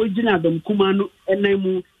nea wogina dɔm kuma no ɛnan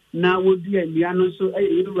mu na wodua nnua no nso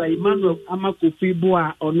ɛyɛ yewura Emmanuel Amakofi bo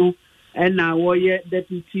a ɔno ɛna wɔyɛ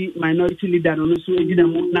deputy minority leader no nso egina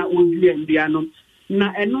mu na wodua nnua no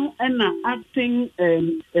na ɛno ɛna acting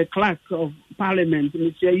clerk of parliament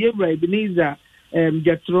Mr. Yewura Ebenezer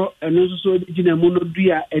jetro no so gina mu no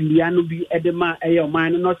dua endia no bi edema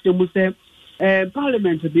eyoman no se mu se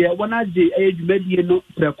parliament be wona je edwumadie no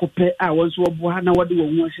prekope a wonso oboa na wode wo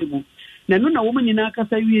hu ahemu na no na wo nyina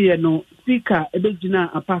kasa wiye no speaker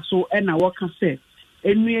ebegina apaso e na wo ka se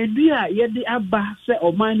enuadua yede aba se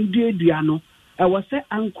oman no duadua no wo se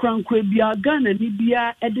ankrankra bia Ghana ni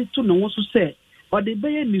bia ede to no so se ode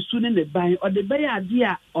beye nisu ne ne ban ode beye ade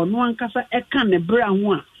a ono ankasa eka ne bra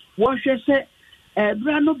ho a wo hwe se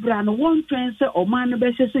bra no won twen se oman no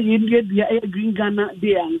be se yendua green Ghana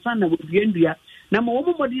de ansa na duandua na ma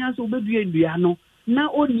wo modin ansa obedua ndua no na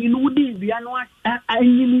oni no wudi ndua no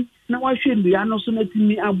anyini na wa hwe ndua no so na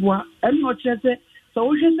timi aboa eno kire se so wo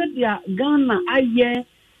hwe se dia Ghana aye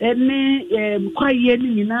ne kwaye ni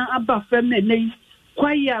nyina aba fam na nei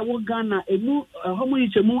kwaye wo Ghana emu homo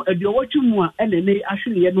yichemu ediowotwemu a enene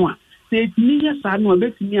ahwele no a se timi ya sa no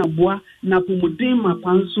betimi aboa na pomodin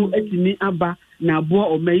mapanso etimi aba na aboa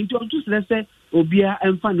omayi to se obia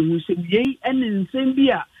emfa ne hu se yei ene nsem bi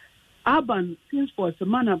a Urban Kings for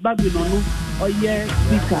Semana Babylon no oye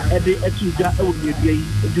speaker ede etuja e wo bia yi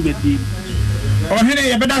edumedi ohene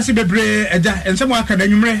ye beda se bebre eja ensemo aka da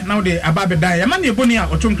nwumre na wo de aba beda ya ma ne boni a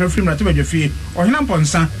otom kra film na te badwafie ohena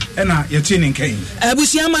mponsa e na ye tie ne nkan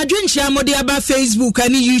abusia madwenchia mode aba Facebook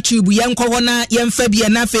ani YouTube yenkɔ hɔ na yemfa bia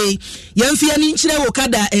na fe yemfia ni nkyere wo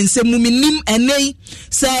kada ensemu minim enei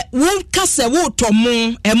se wo kase wo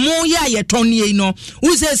tomo emo ya ye tonnie no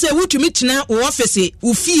wo se wotumi tena wo office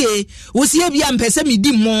wo fie wo sie bia mpese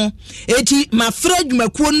medi mo eti mafra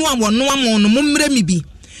dwumakuo no awono amo no mommre mi bi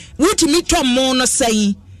wotumi tomo no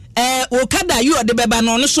sei o kada yode beba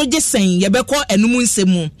no no so je sen ye bekọ enum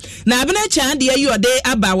nsemu na abena cha de yode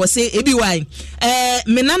aba wo se ebi wai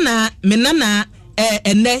menana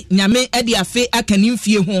enne nyame ede afe akani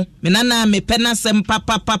mfie ho menana mepena sem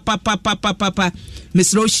papa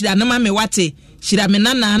mesro shira na ma me wate shira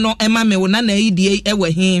menana no ema me wona na idie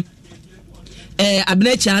ewe he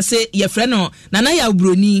abena cha se ye frɛ no nana ya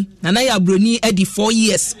broni edi 4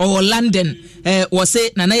 years or London wo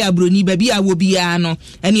se nana ya broni baby a wo bia no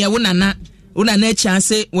ene ye wo nana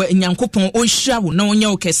chance nyankopɔn onhia wo na onye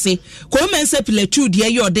okese ko mense pilatu de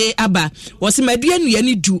yode aba wo se madua nua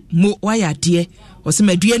ni du mo wayade wo se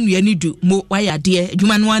madua nua ni du mo wayade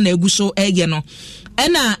adwuma no na aguso ege no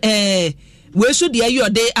ena we so de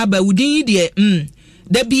yode aba wudin de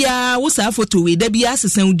da bia wo sa photo we da bia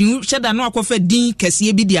sesan udin hyeda no akofa din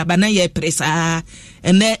kese bi di abana ye presa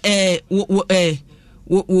ene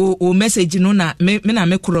wo message no na me na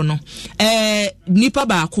me kro no nipa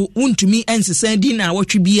ba ko untumi ensesan din na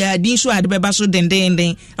wotwe bia din so ade beba so denden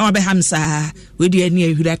na wa be hamsa we di ani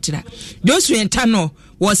ahuratra Joshua Ntano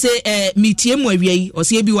wo se mitie mu awiei wo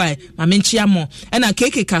se bi wai ma menchia mo na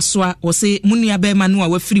keke kasoa wo se munua be ma no a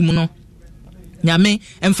wafiri mu no nyame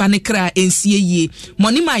emfane kra ensie yie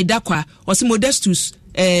moni mai dakwa osi Modestus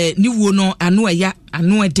ni wo no anu eya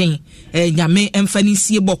anu eden nyame emfane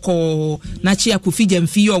sie boko na chia kofi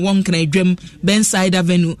jamfi yo won kran dwam Benside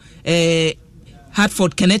Avenue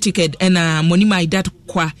Hartford Connecticut ena moni mai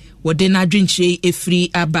dakwa wode na dwenche efri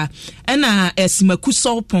aba ena esimaku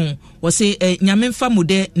solpon wose nyame mfa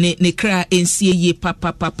mode ne kra ensie ye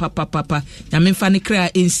papa nyame mfa ne kra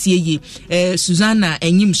ensie ye Susanna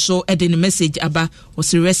enyim so ede ne message aba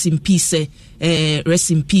wose rest in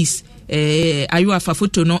peace ayo afa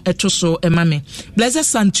photo no etoso emame Blessed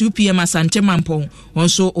Sun 2 PM asante mampon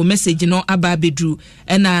onso o message no aba bedru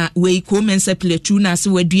ena we ko mensa pletu na se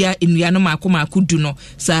wadua enua no mako du no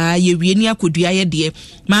saa ye wieni akodua ye de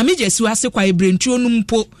maame jesu ase kwa ebrentuo no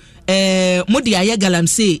mpo modi aye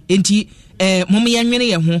galamse enti mom ye nwene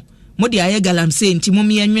ye ho modi aye galamse enti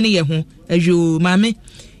mom ye nwene ye ho ajo maame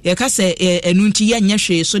ye ka se enu nti ye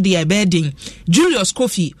nyehwe so de ebedin Julius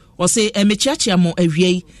Kofi o se emechiachia mo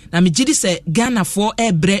awiei na megidi se Ghana for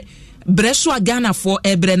breso a Ghana for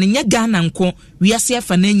ebre ne nya Ghana nko wiase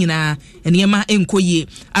afa na nyina enema enkoye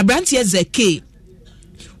abrantie zeke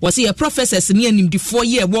was he a professor near him the 4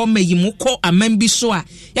 year war may you call a man be so a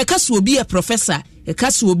castle will be a professor a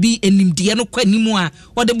castle will be in him diano quanimua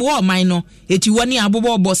or the war minor et you one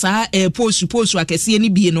abo bossa a post suppose I can see any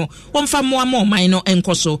beano one far more minor and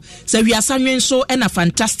coso so we are somewhere so and a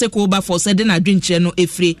fantastic over for sudden a drink channel a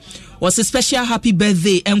free was a special happy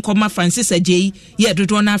birthday and comma Francis a J yet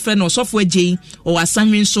to one friend or software J or a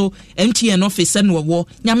somewhere so empty an office and war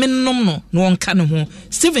yamen no one can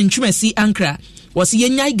Stephen Chumesi Ankra wɔsi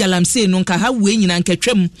yɛnyai galamsey no nka ha we nyina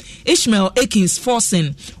nkatwam Ishmael Akins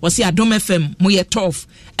Forsen wɔsi Adom FM mo yɛ tough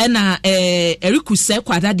ɛna Eriku sɛ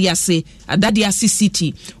kwa adade ase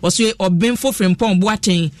city wɔsi ɔbenfo frempɔn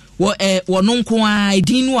boaten wɔno nko a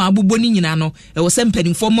edin no abobɔ ni nyina no ɛwɔ sɛ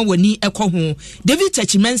mpanimfo ma wani ɛkɔ ho David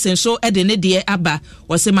Tachimensen so ɛde ne deɛ aba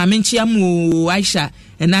wɔsi ma menkyia mu Aisha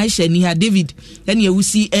ɛna Aisha ni ha David ɛne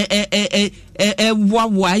ewusi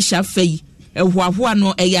ɛwoawo Aisha fei ɛhoahoa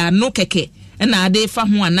no ɛyɛ ano kɛkɛ ɛna ade fa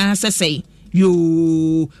ho ana sɛsɛi yo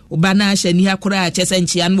obana Aisha ni ha kora kyɛsɛ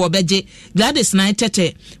nkyia no wɔbɛgye Gladys na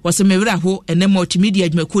tete wɔsi mewura ho ɛnɛ multimedia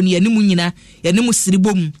adwumako ni yɛne mu nyina yɛne mu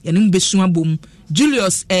siribom yɛne mu besua bom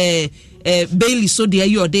Julius Bailey so de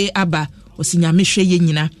ayode aba osinyame hwe ye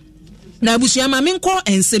nyina na abusua ma menkɔ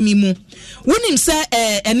ensemi mu wonim sɛ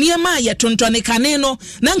eniema ye tontone kane no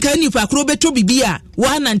na nka nipa kro beto bibia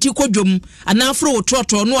wa nanti kodwom anafro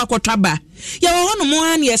wototo no akotaba ye wo no mo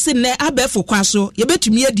an ye se ne abefo kwaso ye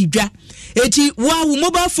betumi adidwa eti wa wo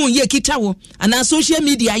mobile phone ye kita wo ana social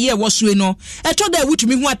media ye wo soe no eto da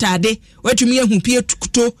wutumi hu atade watumi ehu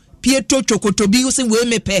pieto chokoto bi wo se we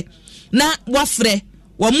mepe na wafrɛ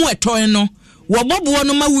wo mo eton no wo bobo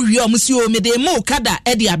no ma wuwie o msi o mede mo kada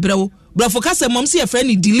e de abrewo brafo kasa mom se yefrɛ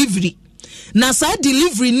ni delivery na sa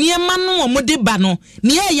delivery niema no wo de ba no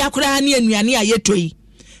ne ya yakora ne anuane a yetoi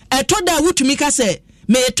eto da wutumi kase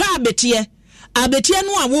me eto abetie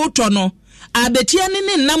no a woto no abetie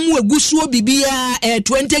ne nam agusuo bibia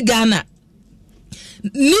 20 Ghana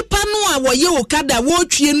nipa no a woye okada wo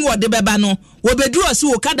twie no ode beba no wo beduru ose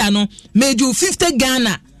okada no meju 50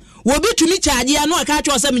 Ghana wo betumi charge ya no aka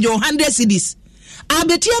twa ose meju 100 cedis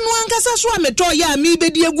abetie no ankasa so ameto ya mi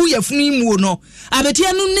bedi egu yefunu mu no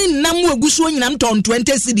abetie no ni nam agusuo nyinam ton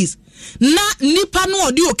 20 cedis na nipa no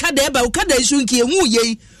ode okada eba okada isu nki ehu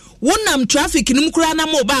ye wonam traffic nim kura na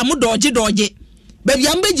mo ba mo doje baby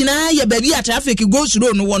ambegina ya baby a traffic go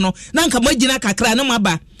slow no wono na nka magina kakra na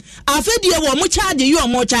maba afedie wo mo charge yo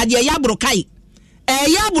mo charge ya brokai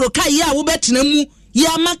ya wo betena mu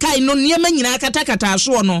ya makai no niema nyina katakata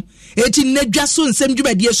so no eti nadwa so nsem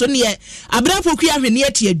dwubadie so ne abrafo kua hwene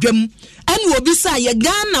ati adwam ane obi sa ye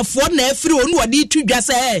Ghana fo na afiri onu odi tudwa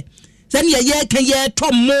se ne ye kan ye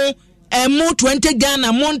tommo mo 20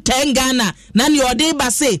 Ghana mo 10 Ghana na ne odi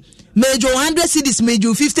ba se mejo 100 cedis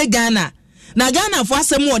mejo 50 Ghana na Ghana for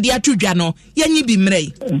asem odi atudwa no yenyi bi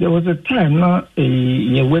mrei. There was a time na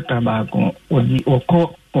ye weta baako odi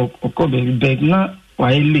oko beg na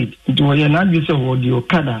why late to ye na bi se odi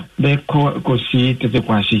okada be ko si tete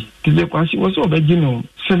kwasi was obegino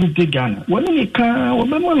 70 Ghana when we can we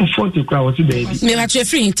man 40 kwa was baby me la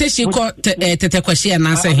chefri teshi ko tete kwasi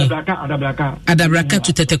na se he adabraka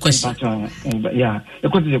to tete kwasi yeah e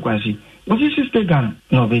ko tete kwasi was 60 Ghana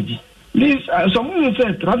no beji. This someone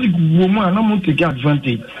said traffic woman no take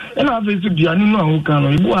advantage. And I say biani no ho kan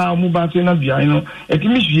no ibu a mo ba se na biani no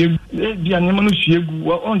etimi hwie biani ma no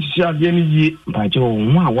hwiegu on hye ade ni yie ba je wo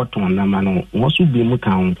a woton na ma no wo so bi mu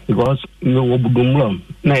kan because no wo budumram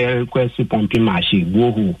na ye request pompi machi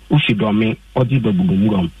bohu ufi do me odi do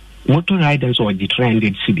budumram motor riders or the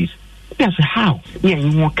trended cities. That's how yeah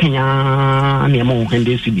you want kanya na mo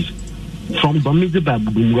 100 cities from Bamize ba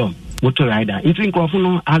budumram motor rider into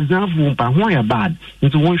nkrofo azanfo pa ho ya bad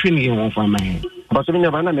into won hwe ne won fa man but so me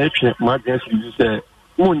na me twe ma just use say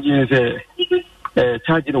mon ji say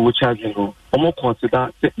charging or charging go omo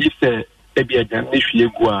consider if say e bi adan ne hwe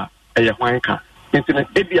egu a e ye hwan ka into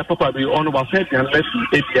e bi papa be on over 30 unless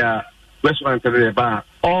e bi a restaurant there ba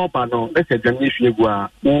all ba no e say adan ne hwe egu a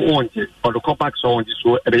won je or the compact so on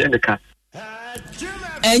so e be ye ne ka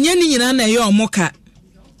enye ni nyina na ye omoka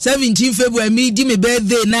 17 February me di me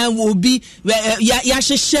birthday na obi ya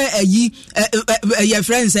hyehye ayi ya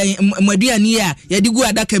friends maduani a ya digu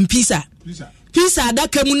adaka pizza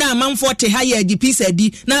adaka mu na amanfo te ha ya di pizza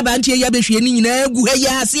di na ba ntie ya behwe ni nyina agu ha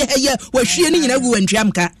ya ase ha ya wahwe ni nyina agu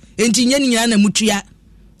wantwamka enti nya ni nyina na mutua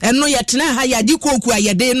eno ya tena ha ya di koku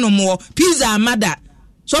ayede nomo pizza amada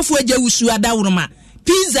sofo agya wusu adawroma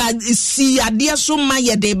pizza si ade so ma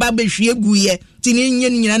ye de ba behwe agu ye tini nya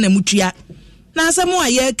ni nyina na mutua na asemo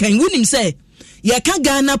aye kan wunim se ye ka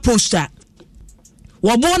Ghana poster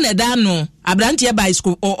wo bo ne da no abrante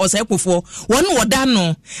bicycle o sekofo won wo da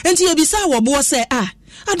no enti ye bisa wo bo se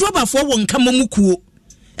adroba fo wo nka mamukuo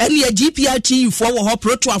ene ye GPRT fo wo ho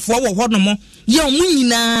proto afo wo ho no mo ye omu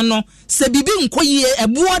nyina no se bibi nkoye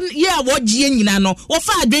ebo ye a wo gie nyina no wo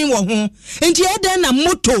fa adwen wo ho enti e den na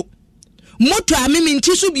moto amemi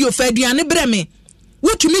nti so bi ofa aduane breme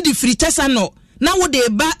wotumi di fritesa no na wo de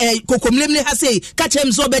ba kokomlem ne ha sei ka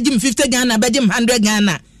chem so begim 50 Ghana begim 100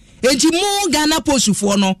 Ghana enti mo Ghana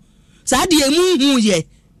posufo no sa de emu hu ye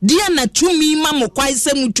dia na tumi ma mo kwai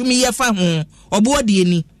se mutumi ye fa ho obo de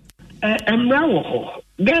ni emra wo ho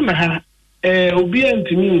Ghana ha obi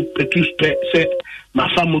antimi petuspe se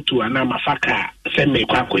mafa moto ana mafaka se me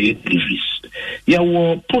kwa koye deliveries ye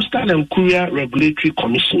wo Postal and Courier Regulatory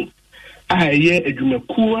Commission ye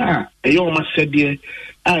adwumaku ye o ma sede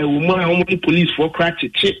wo ma o police for crack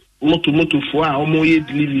moto for o mo ye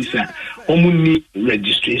deliveries o mo ni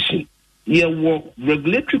registration ye wo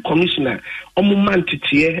Regulatory Commissioner o mo man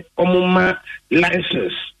tete o mo ma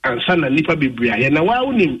license ansa na nipa bebre ye na wa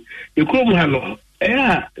unim e krom ha no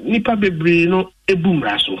nipa bebre no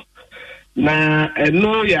ebumra so na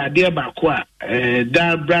no ya de ba ko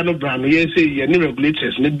da brano ye say ye ni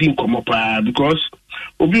regulators na din komo pa because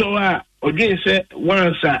obi o wa odwen say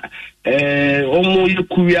once omo ye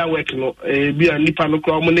kuria work no bi nipa no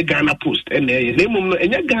ko omo ne Ghana Post na mum no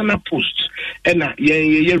enya Ghana Post na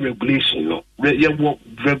ye regulation no ye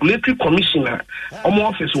Regulatory Commissioner omo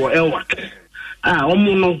office wo elwak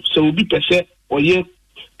omo no so obi pese oye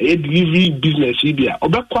delivery business ibia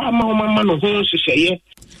obekwa ama no ho hyehyeye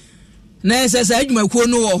na sesa adwumakuo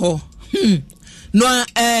no wo ho no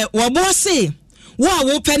wo bo se wo a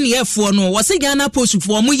wo penefo no wo se Ghana Post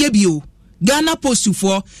fo mo ye bio Ghana Post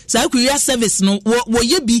fo sa courier service no wo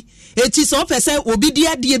ye bi eti so pese obi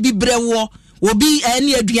dia de bi brewo obi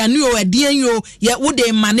ene aduane o adien yo ye wo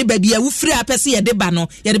de mane ba bia wo firi apese ye de ba no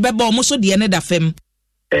ye de beba o mo so de ne da fam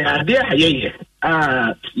ade ayeye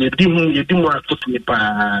yedi mu atotni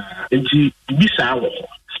pa enti bisa wo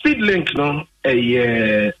speed link no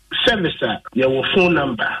service your phone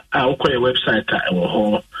number your website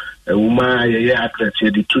wo ma ye address ye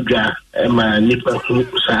di tuga ma nipa ku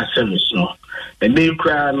sa service no me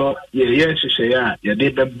kra no ye hyehyɛ ye de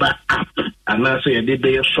beba app ana say ye de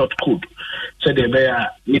be short code so de be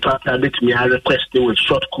nipa ta betimi request with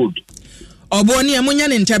short code Oboni amunya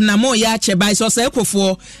ne ntem na mo ya che bai so se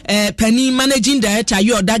ekofo pani managing director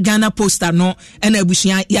yo da Ghana Post no na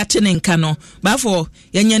abusia ya te ne nka no bafo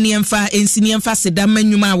yenya ne emfa ensini emfa seda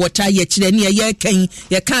manwuma wota ye kire ne ye kan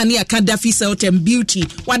ye kan ne aka dafi Health and Beauty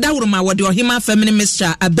wadawro ma wode ohima feminine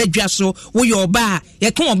minister abadwa so wo yo ba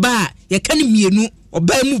ye kan oba ye kan mienu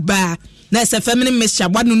oba mu ba na se feminine minister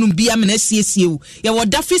wadunum bia me na siesie o ye wo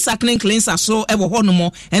dafi acne cleanser so e wo honomo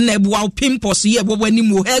na ebuwa pimples ye bo wani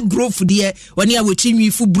mu hair growth de woni a wotrinwi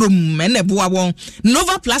fu brom na ebuwa won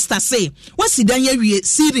Nova Plaster say wasidan ye wie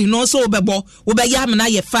siri no so obebo wo be ya me na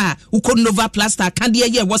ye fa uko Nova Plaster kan de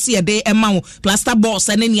ye wo se ye de ema wo plaster boss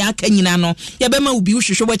ne ne aka nyina no ye be ma ubi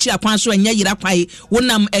hwehwe wachi akwan so anya yira kwai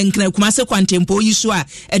wonam enkra kuma se kwantempo yi so a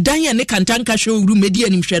edan ye ne kantanka hwe uru medi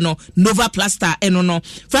animhwe no Nova Plaster eno no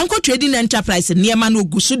Franco Trading Enterprise niema no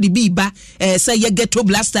gusu di biba say ye ghetto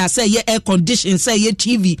blaster say ye air condition say ye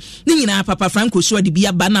TV ni nyina papa Franco so di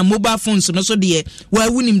bia ba na mobile phones no so de wa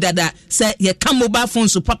wunim dada say ye ka mobile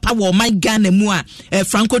phones papa wo my Ghana mu a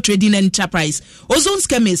Franco Trading Enterprise Ozone's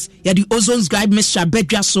Chemist ye di Ozone's Gribe Mixture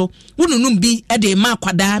bedwa so wonunum bi e de ma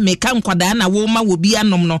kwada me kan kwada na wo ma wo bi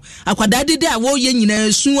anom no akwada de a wo ye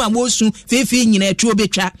nyina su a wo su fefe nyina atu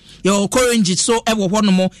obetwa ye orange so e wo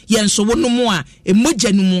honom ye nso wonom a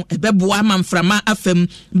emogya numu ebebo manframa afem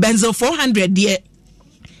benzo 400 de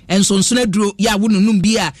ensonsona duro ya wonunum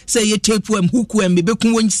bia say ye tape am huku am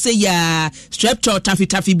bebekun won say ya streptor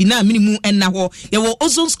tafi bi na minimu enna ho ye wo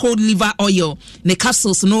Ozone's cold liver oil ne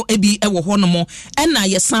capsules no ebi e wo honomo enna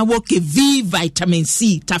ye san wo ke V vitamin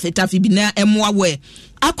C tafi bi na emwa we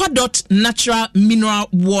Aquadot natural mineral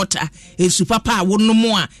water esu papa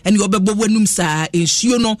wonomo a ene obebo wanum saa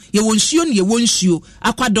ensuo no ye wonsuo ne ye wonsuo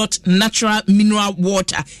Aquadot natural mineral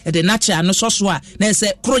water e de natural no soso a na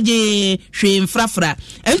ese kroje hwe mfrafra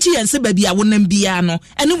enti yense babi a wonam bia no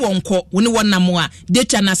ene wonko woni wonam a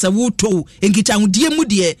data na sa wuto enkita hudie mu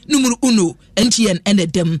de numuru uno enti yen ene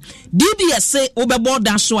dem DBS obebo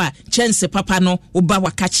da so a chance papa no oba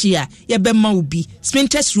wakachi a ye bema obi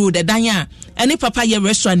Spintex Road edanya ene papa ye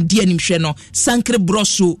restaurant di animhwe no sankre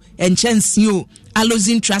broso enchancio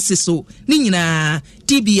alozin traseso ni nyina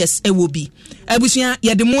TBS ewobi abusia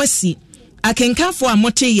ye de mo asi akenkafo a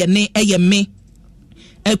mote ye ne eye me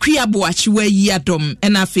akuabo achiwa yi adom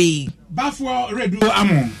ena fe Bafo redu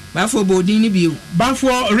amo bafo bodin ni bio bafo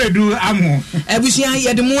redu amo abusia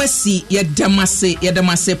ye de mo asi ye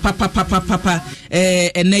damase papa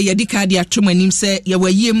ene ye di card ya tomanim se ye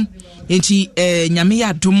wayem enti nyame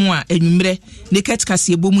ya domo a enwumre ne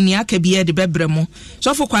katkase ebomu ni aka bia de bebremo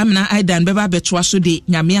sofo kwa amna aidan beba betoa so de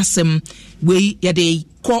nyame asem we ye de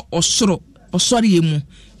kɔ osoro yemu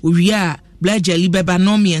owia blajali beba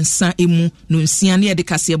no miensa emu no nsia ne de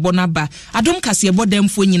kasebo na ba adom kasebo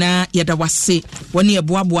demfo nyina ye da wase woni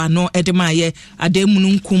eboaboa no edema ye ademu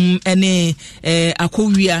nkum ene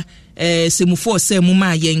akowia semufo se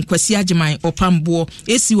muma yen kwasi agyeman opambo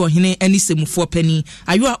esi wo hene ani semufo pani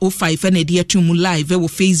ayo a 05 na de atum live wo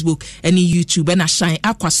Facebook ani YouTube na shine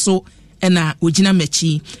akwaso na ogina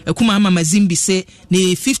machi akuma mama zimbi se ne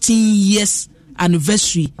 15 years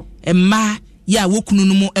anniversary ma ya wokunu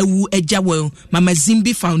no mu ewu agya wo mama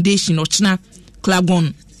zimbi foundation ochina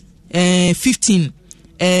Klagon 15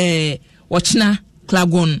 ochina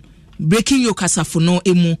Klagon breaking your kasafono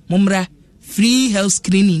emu momra free health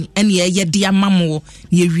screening and ye dia mamo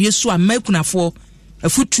ye wie so amakunafo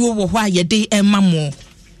afutuo wo ho a ye de emamo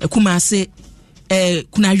akuma ase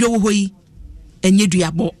kuna hwo wo yi enye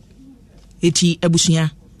duabo eti abusua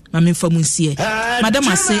mamemfa munsie madam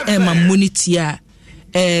ase mamonity a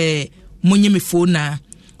monye me phone na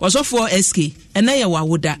osofo SK ena ye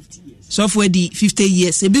wawoda sofo di 50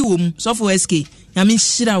 years ebi wom sofo SK nyame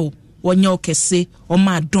hira wo wonye okese o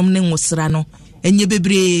ma adom ne nwosra no enye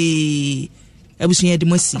bebre abusunya de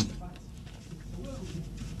mosi.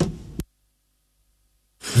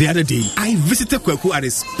 The other day, I visited Kweku at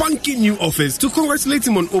his spunky new office to congratulate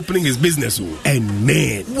him on opening his business. And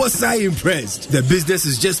man, was I impressed. The business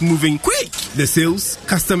is just moving quick. The sales,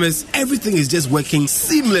 customers, everything is just working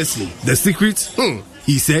seamlessly. The secret?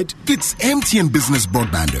 He said, it's MTN Business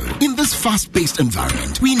Broadband. In this fast-paced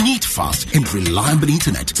environment, we need fast and reliable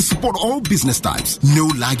internet to support all business types. No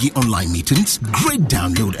laggy online meetings, great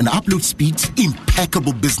download and upload speeds,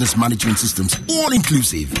 impeccable business management systems, all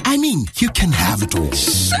inclusive. I mean, you can have it all.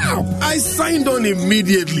 Sharp! I signed on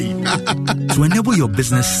immediately. To enable your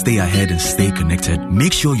business stay ahead and stay connected,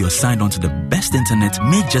 make sure you're signed on to the best internet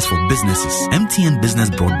made just for businesses. MTN Business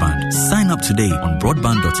Broadband. Sign up today on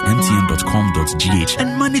broadband.mtn.com.gh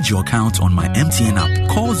and manage your account on my MTN app.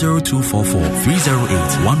 Call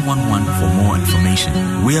 0244-308-111 for more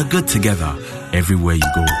information. We are good together everywhere you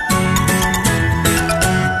go.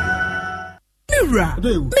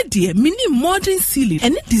 Me dear, mini modern ceiling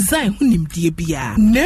and design hunim dear bia.